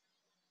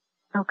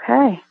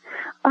 Okay.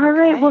 All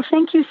right. Well,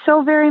 thank you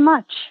so very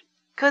much.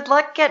 Good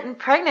luck getting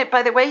pregnant.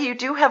 By the way, you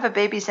do have a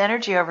baby's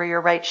energy over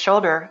your right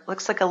shoulder.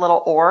 Looks like a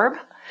little orb.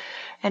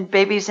 And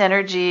baby's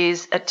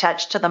energies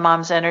attached to the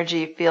mom's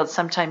energy field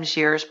sometimes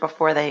years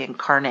before they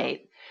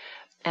incarnate.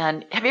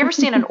 And have you ever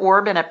seen an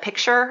orb in a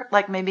picture,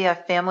 like maybe a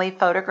family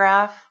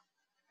photograph?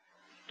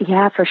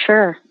 Yeah, for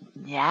sure.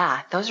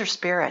 Yeah, those are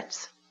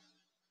spirits.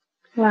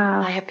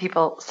 Wow. I have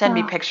people send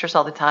me pictures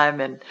all the time,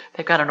 and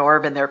they've got an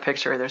orb in their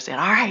picture. They're saying,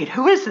 all right,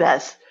 who is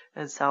this?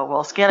 And so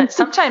we'll scan it.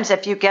 Sometimes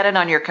if you get it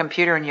on your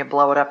computer and you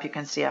blow it up, you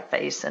can see a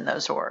face in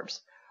those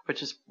orbs,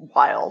 which is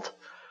wild.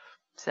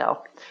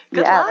 So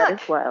good luck. Yeah,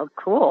 that is wild.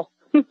 Cool.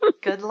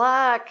 Good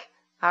luck.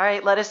 All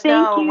right, let us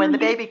know when the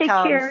baby Take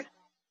comes. Care.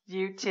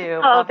 You too.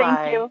 Oh, Bye-bye.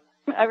 thank you.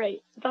 All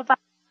right. Bye-bye.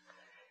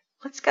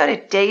 Let's go to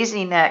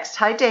Daisy next.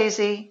 Hi,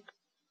 Daisy.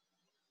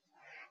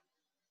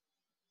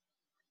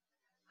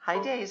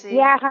 Hi, Daisy.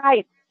 Yeah,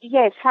 hi.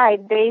 Yes, hi.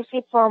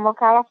 Daisy from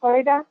Ocala,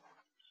 Florida.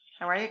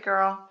 How are you,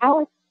 girl?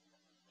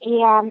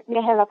 Yeah,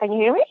 hello. Can you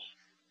hear me?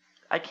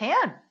 I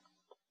can.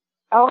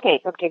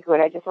 Okay, good.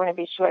 I just want to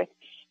be sure.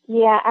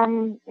 Yeah,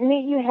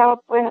 need your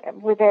help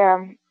with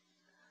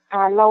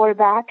lower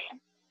back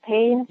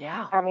pain.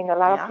 Yeah. I'm in a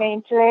lot of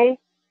pain today.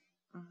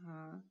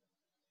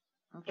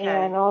 Okay.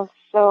 And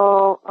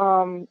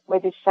also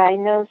with the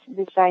sinus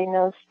is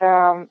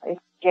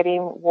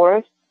getting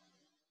worse.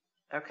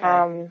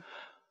 Okay.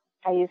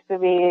 I used to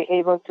be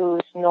able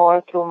to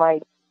snore through my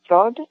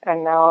throat,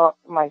 and now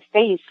my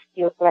face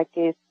feels like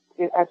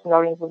I'm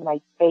snoring with my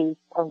face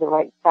on the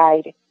right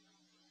side,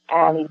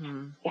 and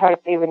it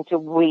hurts even to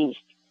breathe.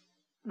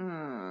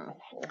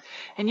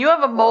 And you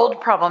have a mold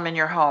problem in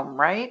your home,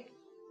 right?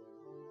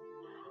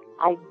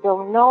 I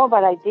don't know,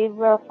 but I did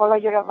follow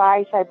your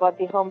advice. I bought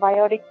the home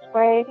biotic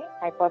spray.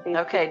 I bought the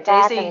Okay,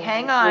 Daisy,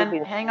 hang on.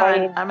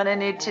 I'm going to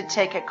need to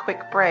take a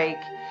quick break.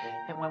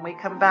 And when we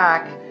come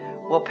back,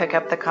 we'll pick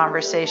up the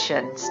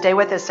conversation. Stay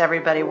with us,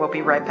 everybody. We'll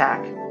be right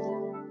back.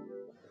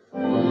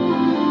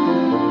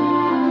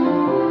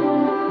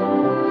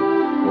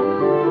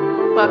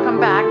 Welcome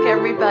back,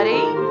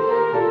 everybody.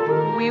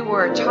 We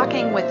were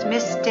talking with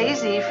Miss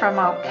Daisy from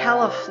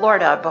Ocala,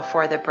 Florida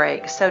before the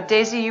break. So,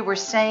 Daisy, you were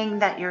saying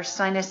that your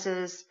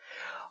sinuses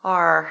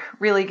are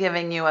really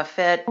giving you a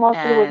fit.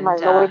 Mostly with my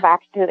lower back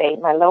today.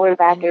 My lower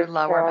back is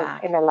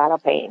in a lot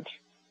of pain.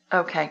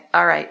 Okay.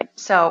 All right.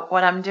 So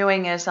what I'm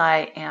doing is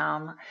I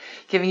am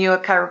giving you a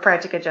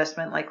chiropractic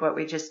adjustment like what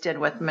we just did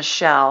with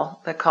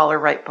Michelle, the caller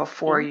right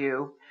before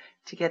you,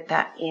 to get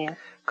that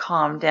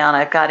calmed down.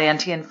 I've got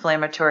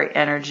anti-inflammatory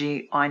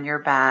energy on your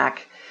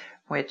back,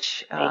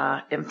 which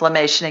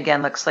inflammation,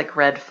 again, looks like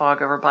red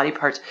fog over body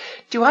parts.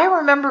 Do I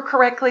remember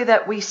correctly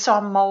that we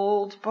saw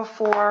mold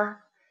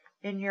before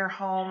in your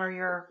home or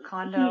your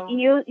condo?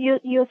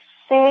 You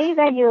say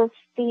that you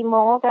see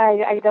mold.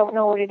 I don't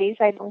know what it is.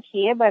 I don't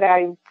hear, but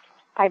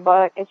I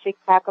bought a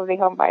 6-pack of the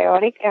home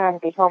biotic,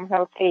 and the home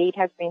health aid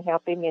has been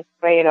helping me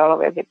spray it all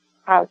over the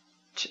house.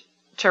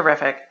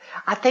 Terrific.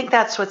 I think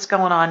that's what's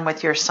going on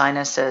with your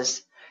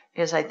sinuses,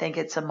 is I think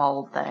it's a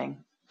mold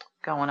thing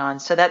going on.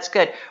 So that's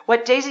good.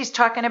 What Daisy's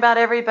talking about,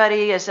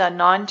 everybody, is a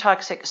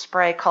non-toxic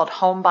spray called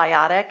Home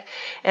Biotic,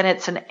 and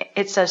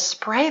it's a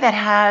spray that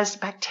has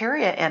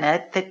bacteria in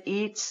it that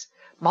eats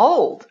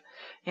mold.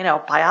 You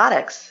know,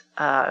 biotics,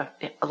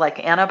 like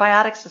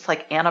antibiotics, it's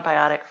like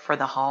antibiotic for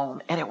the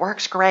home, and it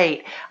works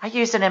great. I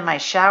use it in my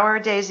shower,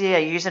 Daisy. I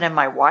use it in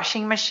my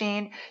washing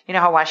machine. You know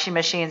how washing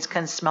machines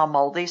can smell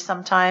moldy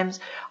sometimes?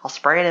 I'll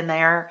spray it in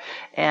there,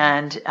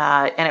 and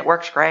it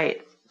works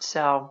great.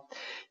 So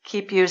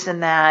keep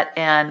using that.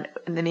 And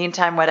in the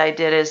meantime, what I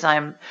did is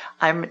I'm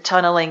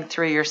tunneling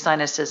through your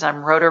sinuses.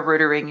 I'm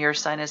roto-rootering your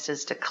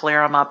sinuses to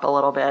clear them up a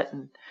little bit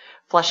and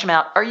flush them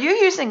out. Are you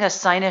using a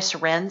sinus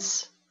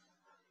rinse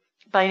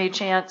by any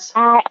chance?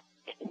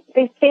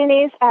 The thing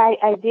is, I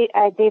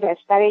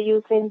started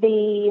using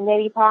the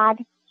neti pod,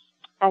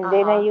 and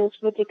then I used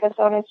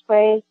fluticasone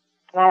spray,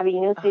 and I've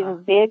been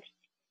using Vicks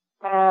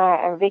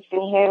and Vicks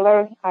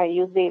inhaler. I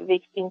use the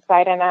Vicks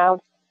inside and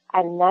out,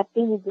 and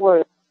nothing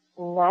works.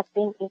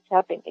 Nothing is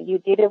helping. You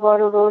did a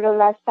roto-rooter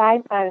last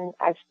time, and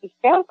it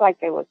felt like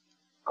it was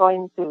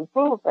going to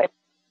improve, but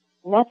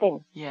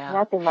nothing. Yeah.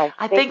 Nothing.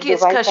 I think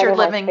it's because you're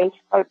living.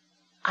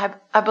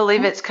 I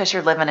believe it's because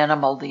you're living in a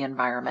moldy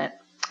environment.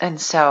 And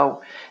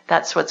so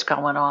that's what's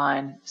going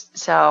on.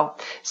 So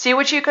see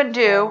what you can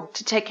do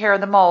to take care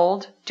of the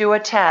mold. Do a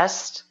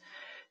test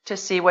to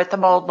see what the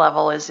mold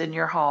level is in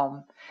your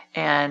home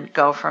and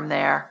go from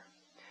there.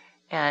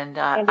 And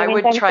I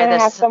would try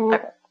this.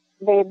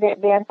 The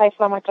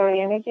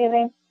anti-inflammatory energy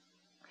then?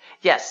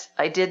 Yes,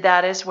 I did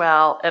that as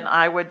well. And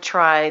I would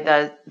try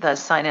the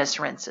sinus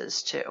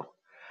rinses too,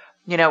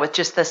 you know, with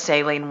just the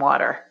saline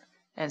water,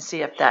 and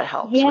see if that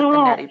helps with the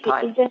neti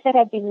pot. It's just that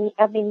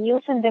I've been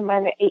using them,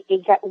 and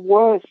it got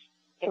worse.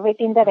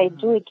 Everything that I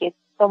do, it gets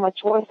so much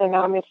worse, and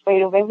now I'm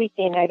afraid of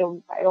everything. I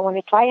don't want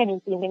to try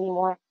anything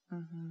anymore.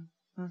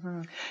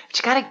 But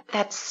you got to get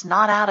that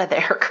snot out of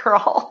there,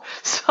 girl.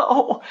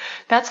 So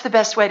that's the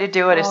best way to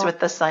do it is with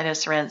the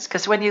sinus rinse,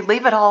 because when you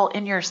leave it all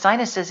in your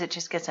sinuses, it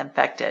just gets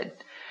infected.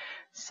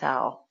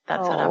 So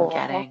that's what I'm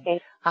getting.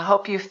 Okay. I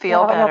hope you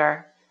feel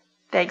better.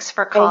 Thanks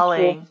for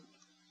calling.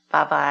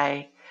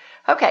 Bye-bye.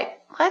 Okay,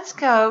 let's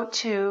go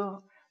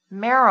to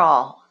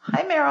Meryl.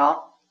 Hi,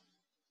 Meryl.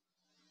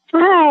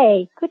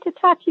 Hi. Good to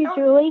talk to you,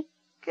 Julie.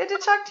 Good to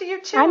talk to you,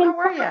 too. How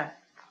are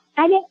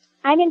you?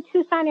 I'm in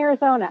Tucson,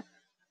 Arizona.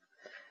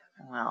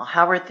 Well,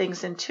 how are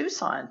things in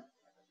Tucson?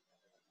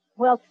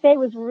 Well, today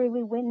was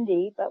really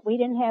windy, but we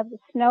didn't have the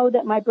snow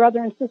that my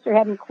brother and sister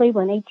had in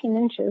Cleveland, 18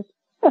 inches.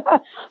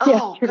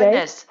 Oh,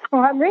 goodness.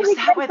 Well, I'm really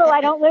grateful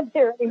I don't live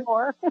there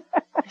anymore.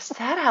 Is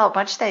that how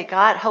much they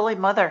got? Holy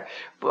Mother.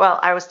 Well,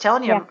 I was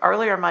telling you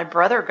earlier, my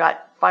brother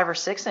got 5 or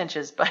 6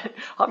 inches, but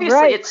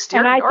obviously it's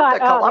still north of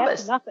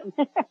Columbus. That's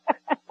nothing.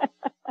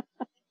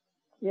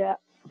 Yeah.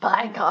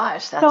 My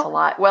gosh, that's a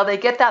lot. Well, they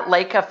get that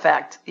lake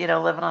effect,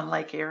 living on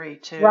Lake Erie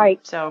too. Right.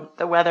 So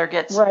the weather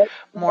gets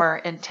more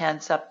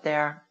intense up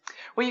there.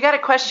 Well, you got a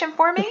question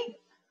for me?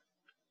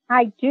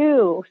 I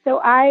do. So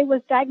I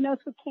was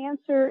diagnosed with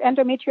cancer,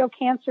 endometrial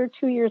cancer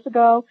 2 years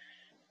ago,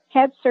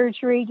 had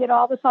surgery, did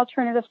all this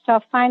alternative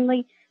stuff.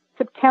 Finally,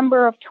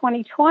 September of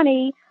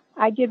 2020,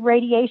 I did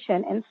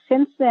radiation. And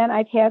since then,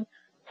 I've had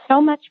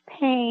so much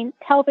pain,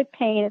 pelvic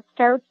pain. It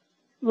starts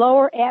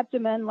lower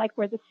abdomen, like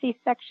where the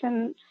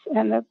C-section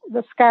and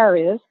the scar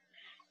is.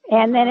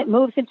 And then it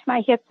moves into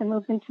my hips and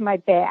moves into my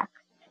back.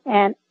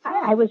 And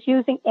I was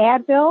using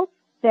Advil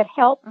that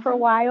helped for a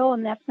while,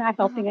 and that's not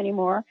helping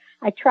anymore.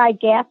 I tried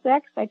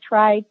Gas-X. I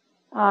tried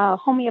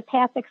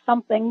homeopathic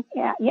something.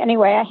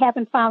 Anyway, I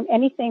haven't found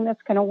anything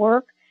that's going to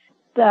work.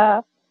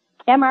 The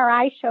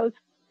MRI shows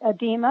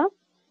edema.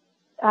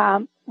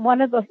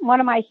 One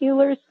of my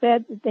healers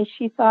said that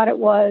she thought it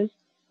was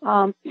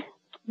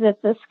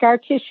that the scar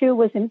tissue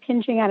was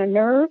impinging on a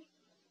nerve.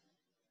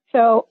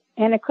 So,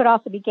 and it could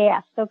also be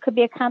gas. So it could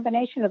be a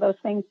combination of those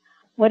things.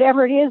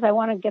 Whatever it is, I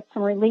want to get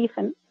some relief.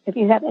 And if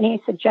you have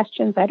any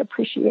suggestions, I'd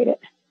appreciate it.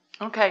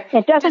 Okay.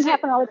 It doesn't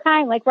happen all the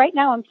time. Like right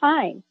now, I'm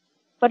fine.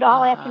 But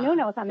all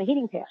afternoon, I was on the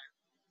heating pad.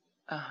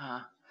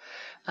 All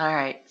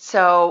right.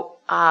 So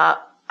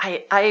I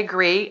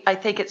agree. I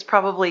think it's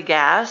probably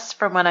gas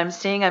from what I'm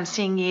seeing. I'm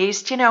seeing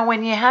yeast.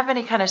 When you have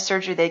any kind of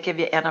surgery, they give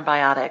you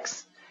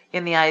antibiotics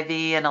in the IV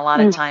and a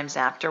lot of times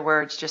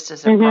afterwards, just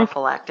as a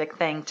prophylactic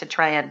thing to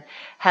try and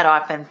head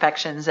off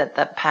infections at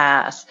the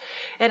pass.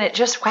 And it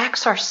just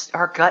whacks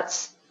our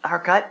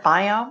gut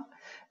biome,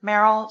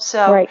 Meryl.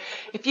 So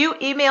if you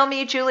email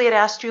me, Julie at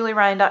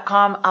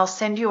AskJulieRyan.com, I'll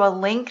send you a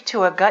link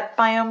to a gut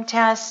biome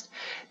test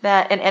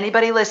and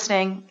anybody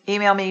listening,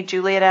 email me,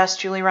 Julie at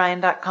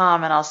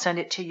AskJulieRyan.com, and I'll send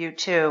it to you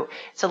too.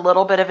 It's a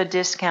little bit of a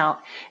discount,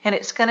 and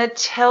it's going to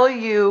tell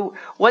you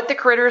what the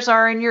critters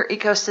are in your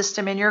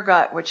ecosystem in your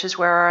gut, which is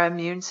where our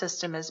immune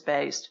system is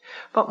based.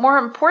 But more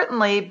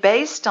importantly,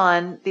 based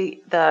on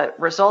the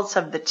results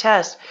of the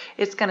test,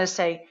 it's going to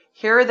say,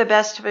 here are the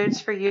best foods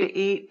for you to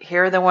eat.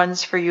 Here are the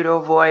ones for you to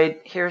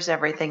avoid. Here's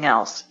everything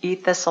else.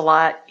 Eat this a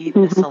lot. Eat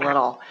this a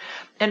little.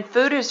 And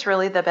food is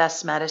really the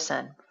best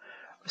medicine.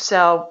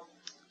 So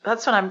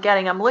that's what I'm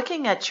getting. I'm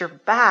looking at your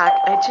back.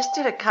 I just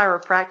did a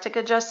chiropractic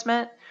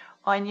adjustment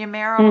on you,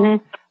 Meryl.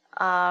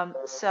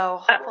 So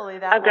hopefully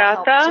that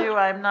will help too.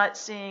 I'm not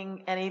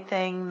seeing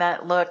anything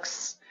that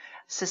looks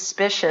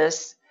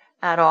suspicious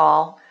at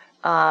all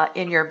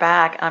in your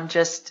back. I'm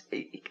just,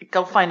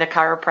 go find a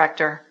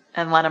chiropractor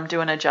and let them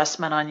do an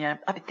adjustment on you.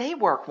 I mean, they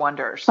work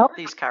wonders,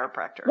 these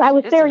chiropractors. I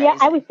was there. Yeah,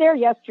 I was there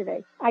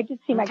yesterday. I did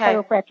see my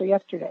chiropractor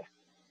yesterday.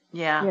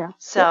 Yeah.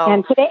 So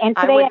and today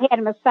I had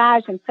a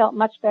massage and felt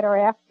much better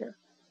after.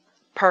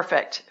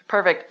 Perfect.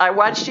 I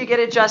watched you get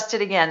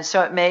adjusted again,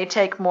 so it may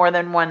take more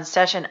than one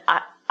session.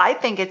 I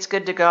think it's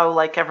good to go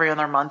like every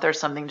other month or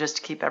something just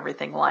to keep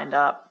everything lined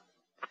up.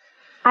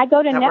 I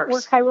go to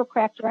Network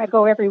Chiropractor. I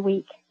go every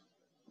week.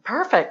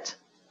 Perfect.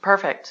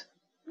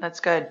 That's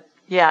good.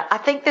 Yeah, I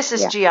think this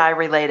is GI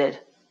related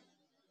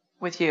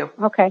with you.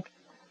 Okay.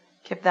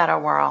 Give that a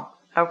whirl.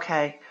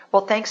 Okay.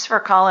 Well, thanks for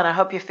calling. I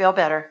hope you feel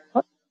better.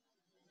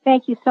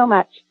 Thank you so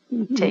much.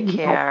 Take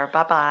care.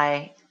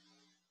 Bye-bye.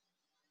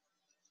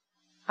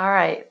 All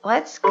right.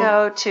 Let's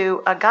go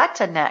to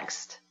Agata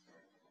next.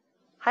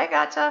 Hi,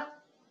 Agata.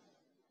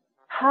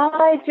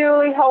 Hi,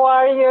 Julie. How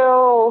are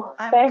you?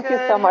 Thank you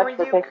so much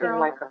for taking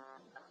my call.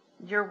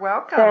 You're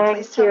welcome.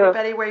 Please tell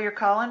everybody where you're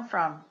calling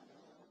from.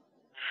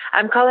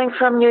 I'm calling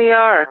from New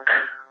York.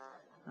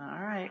 All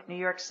right. New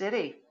York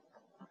City.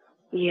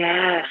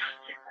 Yes.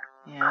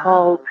 Yeah.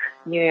 Cold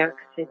New York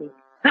City.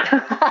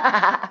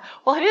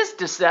 Well, it is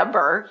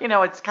December.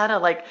 It's kind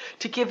of like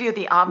to give you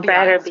the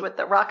ambiance with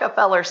the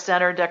Rockefeller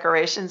Center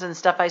decorations and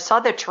stuff. I saw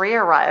the tree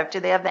arrive. Do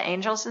they have the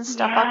angels and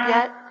stuff up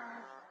yet?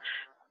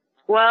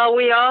 Well,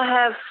 we all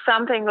have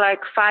something like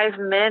 5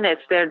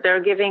 minutes. They're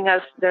giving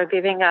us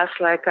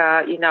like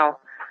we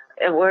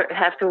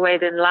have to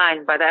wait in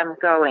line, but I'm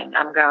going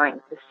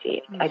to see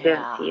it. I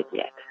didn't see it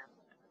yet.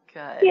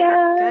 Good.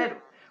 Yeah. Good.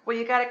 Well,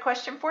 you got a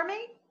question for me?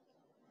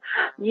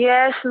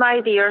 Yes,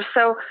 my dear.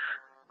 So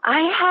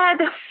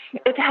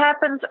it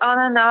happens on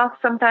and off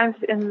sometimes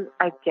in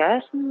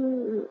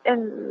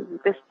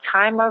this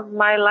time of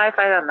my life.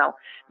 I don't know,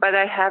 but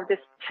I have this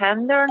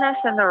tenderness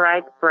in the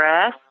right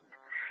breast.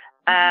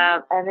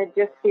 And it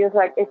just feels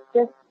like, it's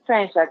just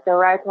strange. Like the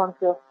right one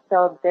feels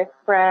so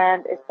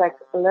different. It's like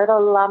a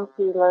little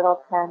lumpy,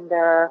 little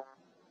tender.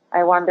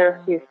 I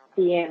wonder if you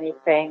see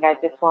anything. I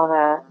just want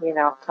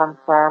to,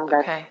 confirm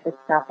that it's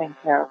nothing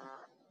terrible.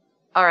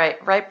 All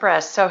right, right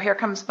breast. So here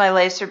comes my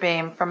laser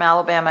beam from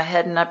Alabama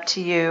heading up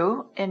to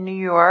you in New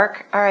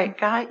York. All right,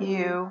 got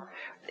you.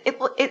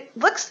 It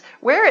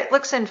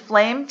looks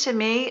inflamed to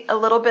me a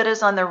little bit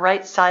is on the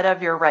right side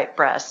of your right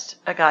breast,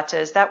 Agata.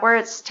 Is that where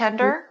it's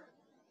tender?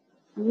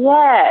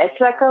 Yeah, it's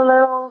like a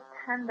little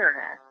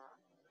tenderness.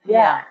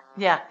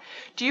 Yeah.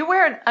 Do you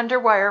wear an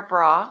underwire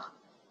bra?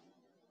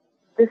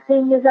 The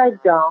thing is, I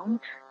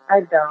don't.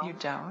 You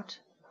don't?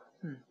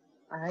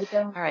 I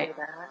don't All right. do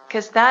that.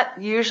 Because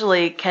that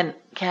usually can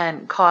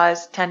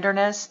cause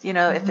tenderness,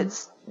 if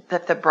it's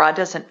that the bra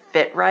doesn't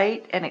fit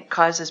right and it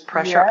causes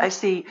pressure. Yeah. I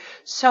see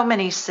so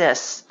many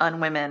cysts on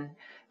women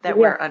that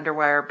wear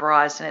underwire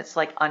bras, and it's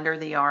like under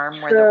the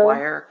arm where the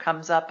wire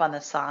comes up on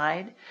the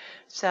side.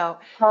 So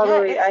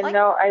totally, yeah, I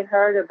know, I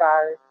heard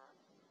about it.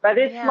 But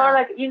it's more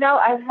like,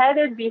 I've had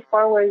it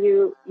before where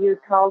you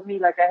told me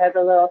like I had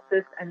a little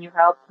cyst and you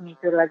helped me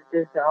to like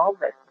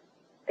dissolve it.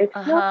 It's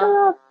not a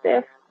little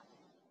stiff.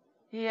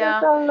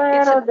 Yeah. Just a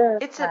little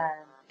different.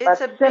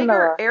 It's a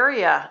bigger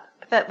area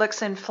that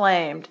looks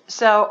inflamed.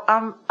 So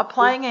I'm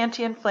applying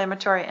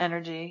anti-inflammatory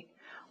energy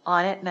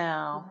on it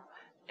now.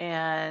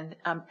 And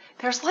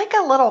there's like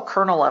a little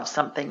kernel of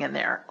something in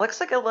there. Looks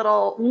like a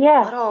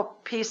little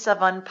piece of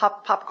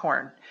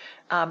popcorn.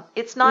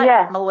 It's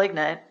not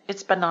malignant.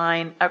 It's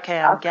benign. Okay,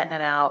 I'm getting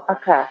it out.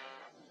 Okay,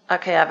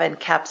 I've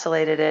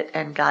encapsulated it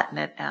and gotten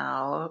it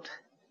out.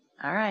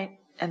 All right.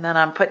 And then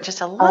I'm putting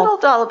just a little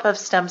dollop of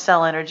stem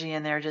cell energy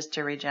in there just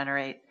to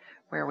regenerate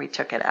where we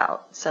took it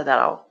out. So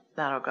that'll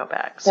go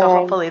back. So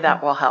hopefully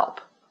that will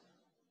help.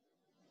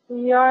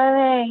 You're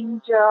an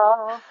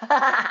angel.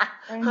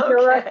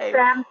 Angel of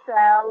stem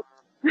cells.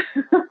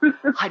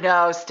 I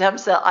know, stem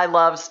cell. I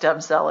love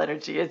stem cell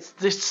energy. It's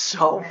just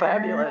so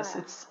fabulous.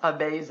 It's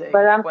amazing.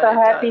 But I'm so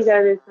happy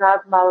that it's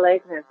not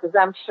malignant, because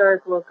I'm sure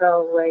it will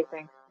go away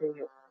thanks to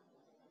you.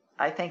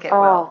 I think it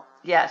will.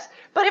 Yes.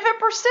 But if it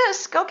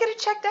persists, go get it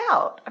checked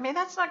out. I mean,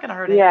 that's not going to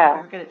hurt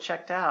anything. Go get it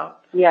checked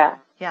out. Yeah.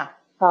 Yeah.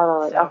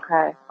 Totally. So,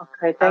 okay.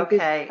 Thank you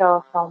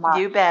so much.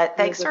 You bet.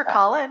 Thanks for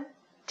calling.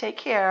 Take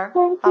care.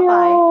 Thank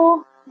Bye-bye.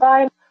 you.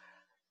 Bye.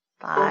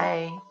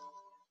 Bye.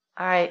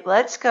 All right.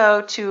 Let's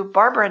go to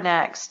Barbara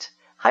next.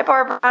 Hi,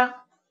 Barbara.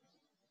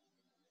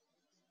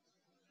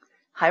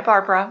 Hi,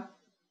 Barbara.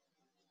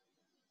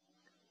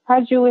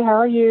 Hi, Julie. How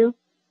are you?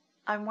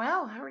 I'm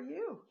well. How are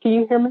you? Can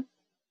you hear me?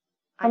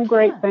 I'm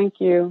great.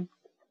 Thank you.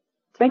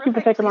 Thank you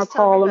for taking my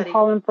call. I'm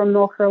calling from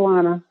North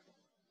Carolina.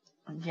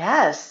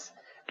 Yes.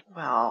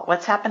 Well,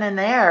 what's happening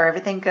there?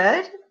 Everything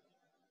good?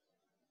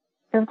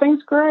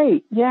 Everything's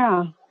great.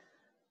 Yeah.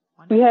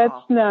 Wonderful. We had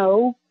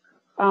snow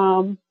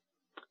a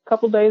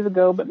couple days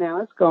ago, but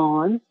now it's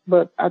gone.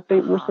 But I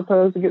think we're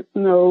supposed to get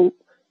snow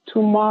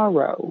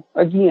tomorrow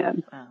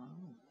again.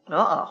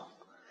 Oh.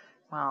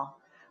 Well,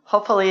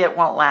 hopefully it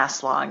won't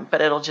last long,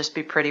 but it'll just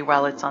be pretty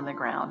while it's on the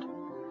ground.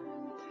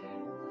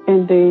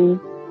 Indeed.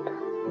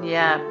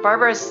 Yeah.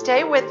 Barbara,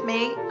 stay with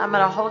me. I'm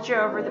going to hold you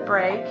over the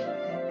break,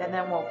 and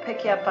then we'll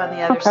pick you up on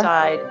the other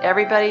side.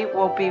 Everybody,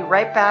 we'll be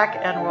right back,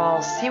 and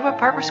we'll see what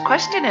Barbara's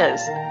question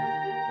is.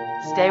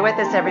 Stay with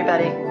us,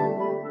 everybody.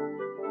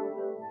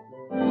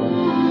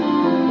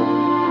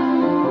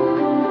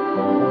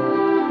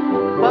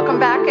 Welcome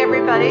back,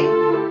 everybody.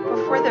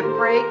 Before the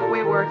break,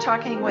 we were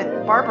talking with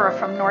Barbara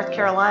from North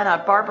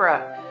Carolina.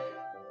 Barbara,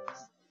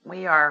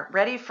 we are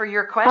ready for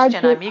your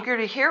question. I'm eager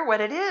to hear what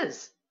it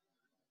is.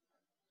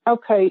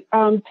 Okay.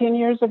 10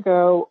 years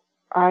ago,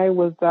 I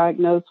was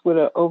diagnosed with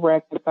an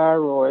overactive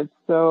thyroid.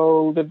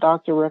 So the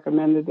doctor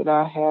recommended that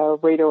I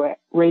have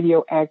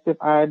radioactive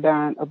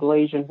iodine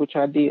ablation, which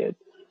I did.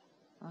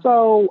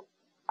 So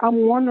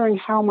I'm wondering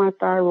how my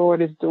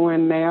thyroid is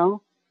doing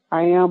now.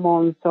 I am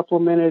on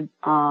supplemental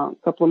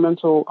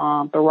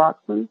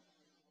thyroxine.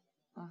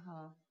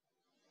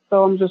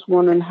 So I'm just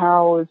wondering,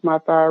 how is my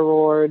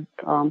thyroid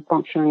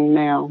functioning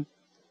now?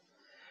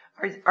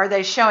 Are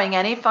they showing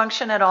any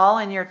function at all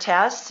in your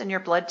tests, in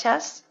your blood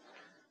tests?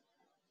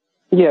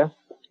 Yes.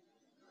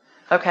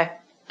 Okay.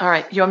 All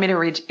right. You want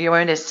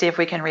me to see if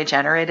we can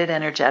regenerate it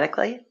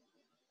energetically?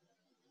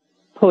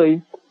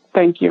 Please.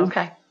 Thank you.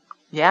 Okay.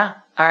 Yeah.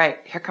 All right.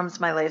 Here comes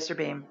my laser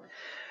beam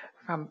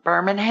from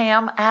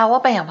Birmingham,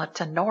 Alabama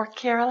to North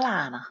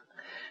Carolina.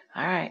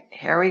 All right.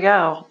 Here we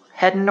go.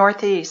 Heading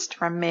northeast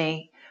from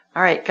me.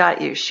 All right.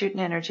 Got you. Shooting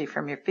energy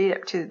from your feet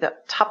up to the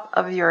top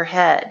of your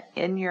head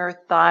in your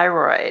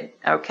thyroid.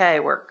 Okay.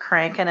 We're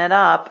cranking it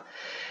up.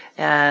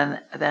 And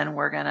then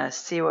we're going to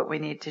see what we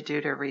need to do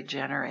to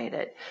regenerate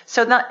it.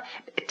 So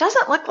it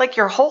doesn't look like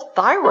your whole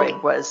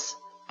thyroid was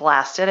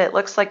blasted. It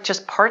looks like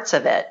just parts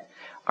of it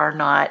are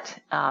not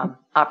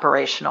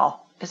operational.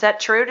 Is that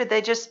true? Did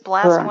they just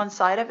blast one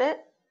side of it?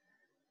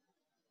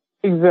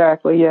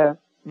 Exactly, yeah.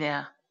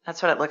 Yeah,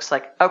 that's what it looks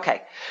like.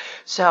 Okay.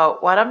 So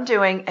what I'm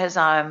doing is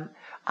I'm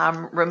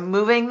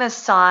removing the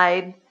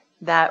side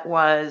that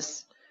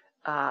was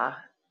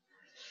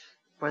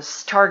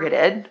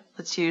targeted.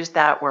 Let's use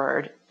that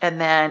word. And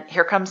then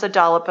here comes a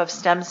dollop of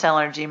stem cell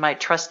energy, my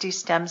trusty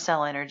stem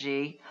cell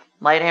energy,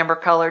 light amber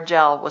colored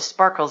gel with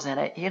sparkles in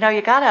it. You know,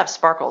 you got to have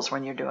sparkles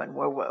when you're doing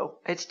woo-woo.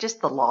 It's just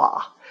the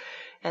law.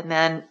 And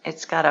then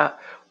it's got a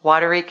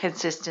watery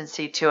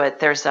consistency to it.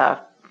 There's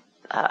a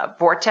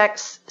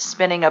vortex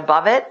spinning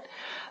above it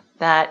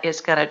that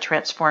is going to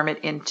transform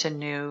it into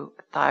new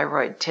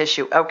thyroid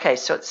tissue. Okay,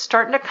 so it's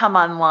starting to come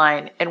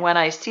online. And when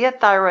I see a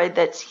thyroid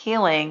that's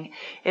healing,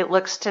 it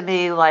looks to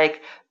me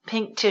like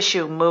pink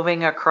tissue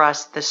moving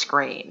across the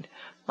screen.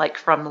 like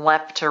from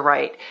left to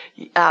right.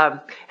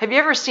 Have you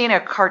ever seen a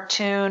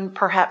cartoon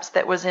perhaps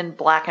that was in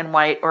black and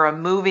white, or a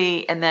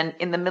movie and then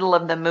in the middle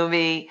of the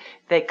movie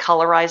they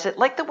colorize it?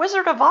 Like The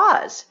Wizard of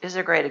Oz is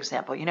a great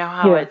example. You know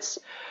how it's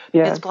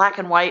black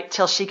and white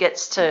till she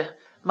gets to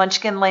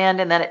Munchkin Land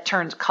and then it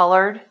turns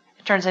colored.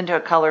 It turns into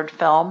a colored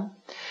film.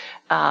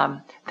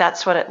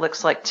 That's what it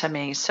looks like to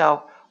me.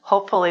 So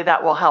hopefully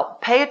that will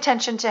help. Pay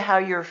attention to how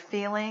you're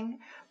feeling,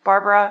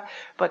 Barbara,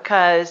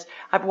 because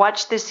I've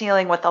watched this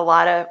healing with a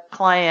lot of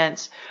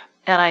clients,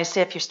 and I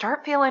say if you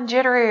start feeling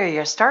jittery or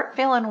you start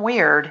feeling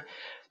weird,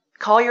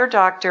 call your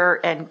doctor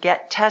and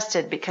get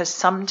tested, because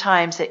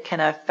sometimes it can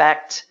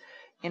affect,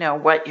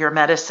 what your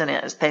medicine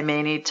is. They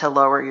may need to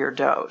lower your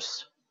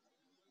dose.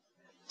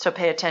 So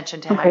pay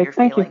attention to how you're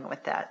feeling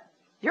with that.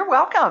 You're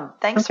welcome.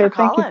 Thanks for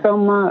calling. Thank you so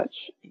much.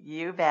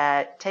 You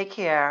bet. Take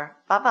care.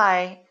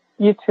 Bye-bye.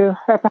 You too.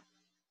 Bye-bye.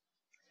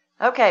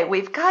 Okay,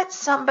 we've got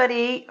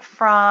somebody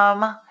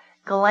from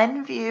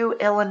Glenview,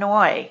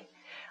 Illinois.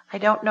 I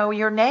don't know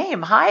your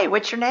name. Hi,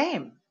 what's your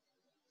name?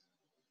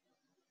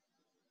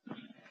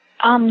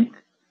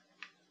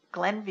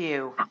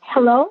 Glenview.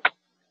 Hello?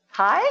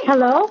 Hi.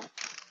 Hello?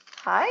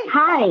 Hi.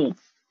 Hi.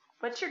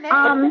 What's your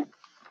name?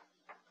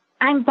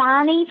 I'm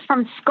Bonnie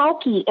from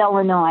Skokie,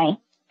 Illinois.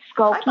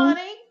 Skokie. Hi,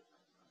 Bonnie.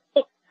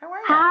 How are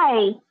you?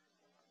 Hi.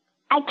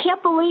 I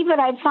can't believe it.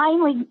 I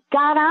finally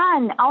got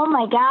on. Oh,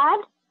 my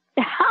God.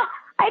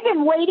 I've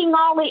been waiting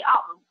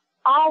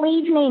all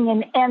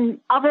evening and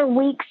other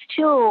weeks,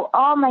 too.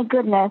 Oh, my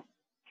goodness.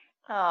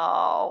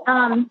 Oh,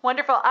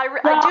 wonderful. I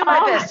do my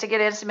best to get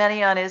as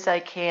many on as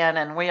I can,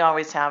 and we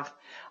always have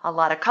a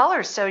lot of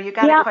callers. So you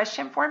got a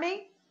question for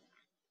me?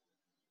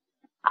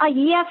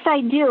 Yes,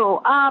 I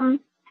do.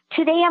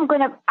 Today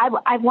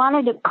I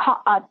wanted to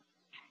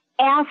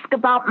ask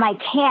about my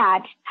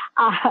cat,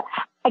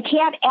 a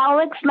cat,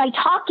 Alex, my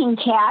talking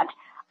cat.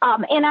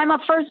 And I'm a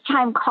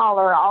first-time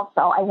caller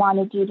also, I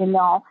wanted you to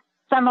know.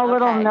 So I'm a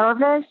little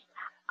nervous.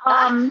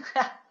 My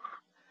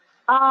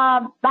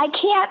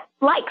cat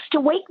likes to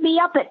wake me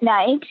up at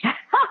night,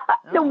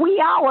 the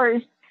wee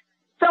hours,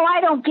 so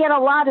I don't get a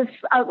lot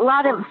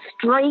of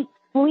straight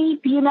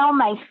sleep.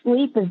 My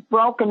sleep is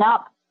broken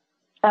up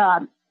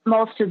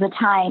most of the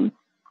time.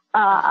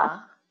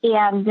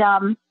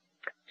 And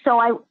so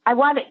I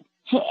wanted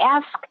to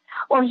ask,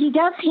 he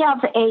does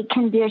have a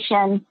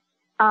condition.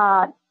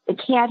 The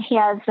cat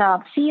has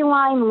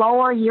feline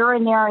lower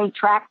urinary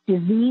tract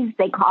disease,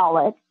 they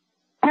call it.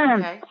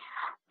 Okay.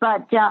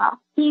 But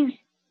he's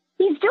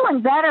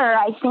doing better,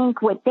 I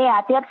think, with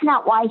that. That's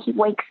not why he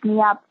wakes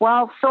me up.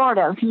 Well, sort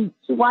of. He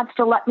wants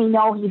to let me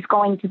know he's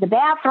going to the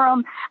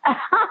bathroom.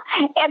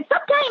 And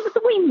sometimes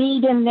we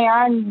meet in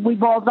there and we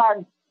both are,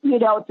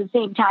 at the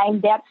same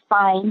time. That's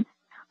fine.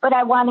 But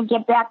I want to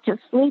get back to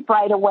sleep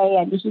right away,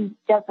 and he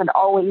doesn't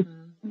always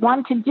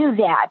want to do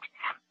that.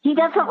 He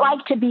doesn't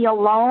like to be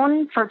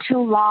alone for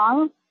too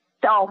long.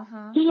 So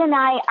he and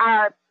I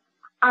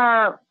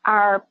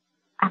are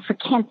I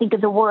can't think of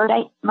the word.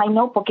 My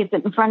notebook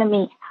isn't in front of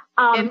me.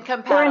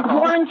 Incompatible. We're in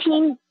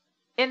quarantine.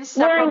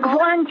 Inseparable. We're in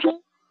quarantine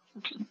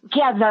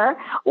together.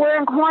 We're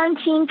in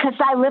quarantine because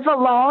I live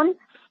alone.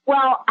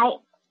 Well,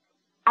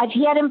 I've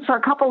had him for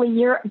a couple of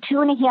years,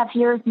 2.5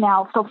 years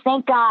now. So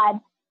thank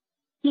God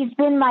he's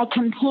been my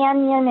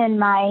companion and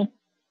my.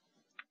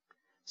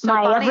 So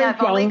Bonnie,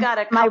 I've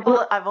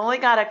only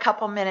got a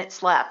couple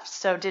minutes left.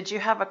 So did you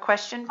have a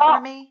question for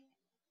me?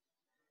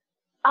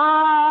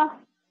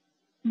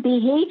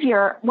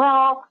 Behavior.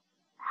 Well,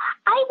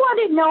 I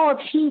want to know if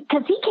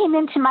because he came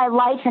into my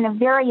life in a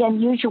very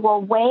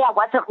unusual way. I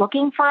wasn't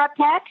looking for a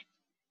pet.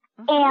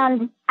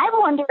 And I'm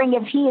wondering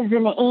if he is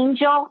an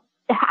angel.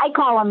 I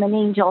call him an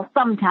angel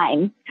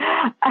sometimes.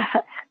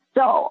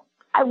 So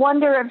I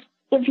wonder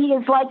if he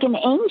is like an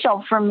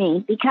angel for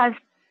me, because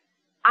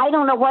I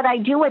don't know what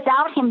I'd do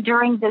without him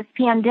during this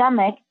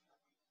pandemic.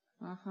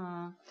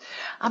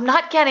 I'm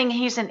not getting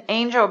he's an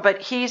angel,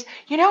 but he's,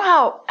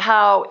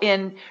 how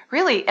in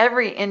really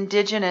every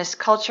indigenous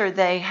culture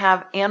they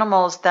have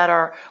animals that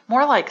are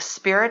more like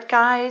spirit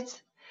guides,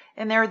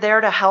 and they're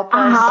there to help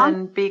us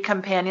and be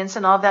companions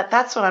and all that.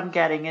 That's what I'm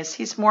getting, is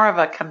he's more of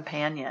a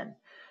companion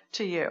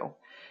to you.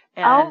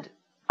 And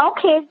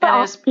okay, so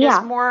and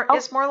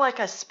it's more like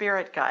a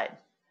spirit guide,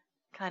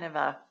 kind of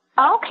a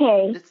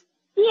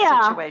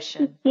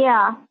situation.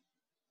 Yeah.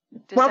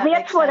 Does that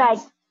that's what I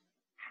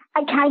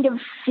kind of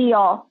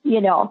feel,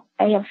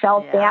 I have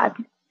felt that,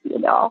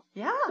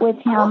 with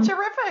him. Well,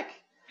 terrific.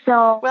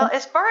 So, well,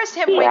 as far as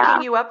him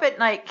waking you up at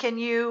night, can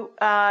you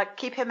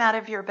keep him out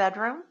of your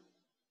bedroom?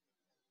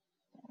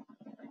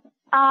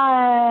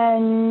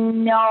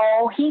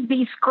 No, he'd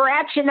be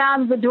scratching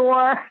on the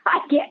door. I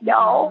can't.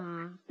 No.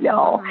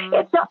 No,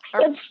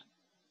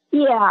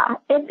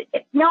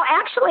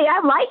 actually, I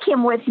like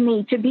him with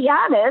me, to be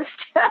honest.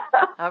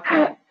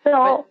 Okay.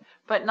 So,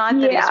 but not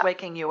that he's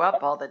waking you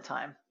up all the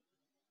time.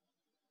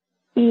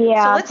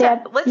 Yeah.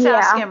 So let's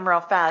ask him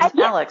real fast.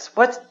 Alex,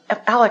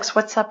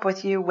 what's up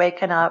with you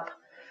waking up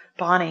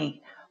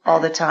Bonnie all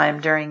the time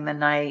during the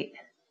night?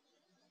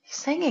 He's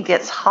saying he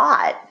gets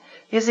hot.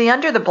 Is he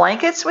under the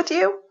blankets with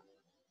you?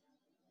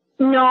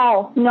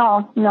 No.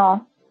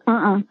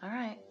 All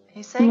right.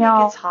 He's saying it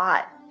gets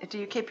hot. Do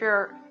you keep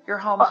your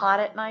home hot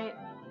at night?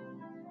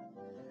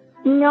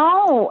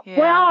 No. Yeah.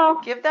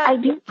 Well, give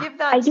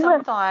that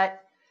some thought.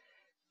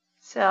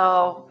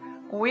 So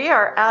we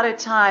are out of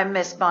time,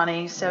 Miss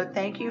Bonnie. So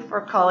thank you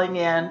for calling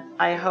in.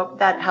 I hope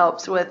that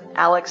helps with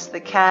Alex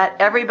the cat.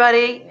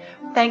 Everybody,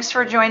 thanks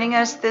for joining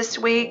us this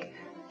week.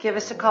 Give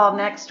us a call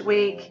next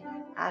week.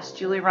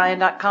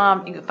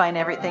 AskJulieRyan.com. You can find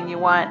everything you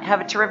want.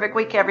 Have a terrific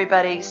week,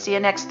 everybody. See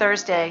you next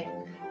Thursday.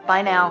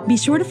 Bye now. Be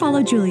sure to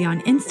follow Julie on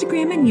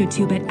Instagram and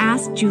YouTube at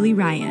Ask Julie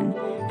Ryan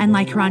and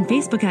like her on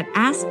Facebook at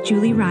Ask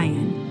Julie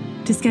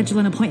Ryan. To schedule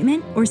an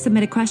appointment or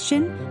submit a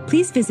question,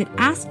 please visit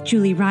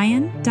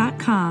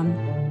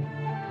AskJulieRyan.com.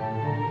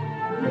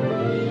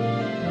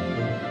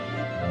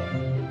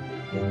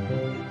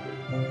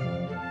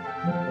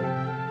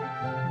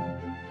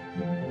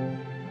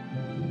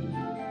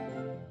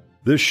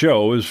 This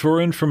show is for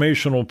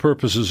informational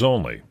purposes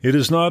only. It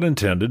is not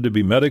intended to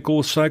be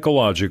medical,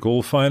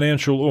 psychological,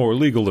 financial, or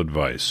legal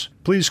advice.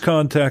 Please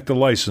contact a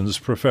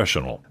licensed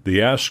professional.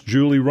 The Ask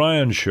Julie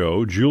Ryan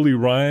Show, Julie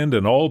Ryan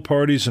and all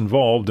parties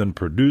involved in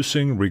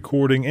producing,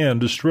 recording,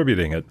 and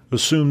distributing it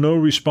assume no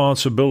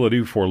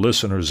responsibility for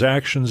listeners'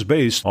 actions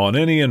based on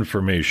any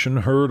information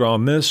heard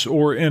on this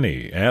or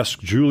any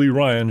Ask Julie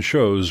Ryan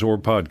shows or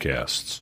podcasts.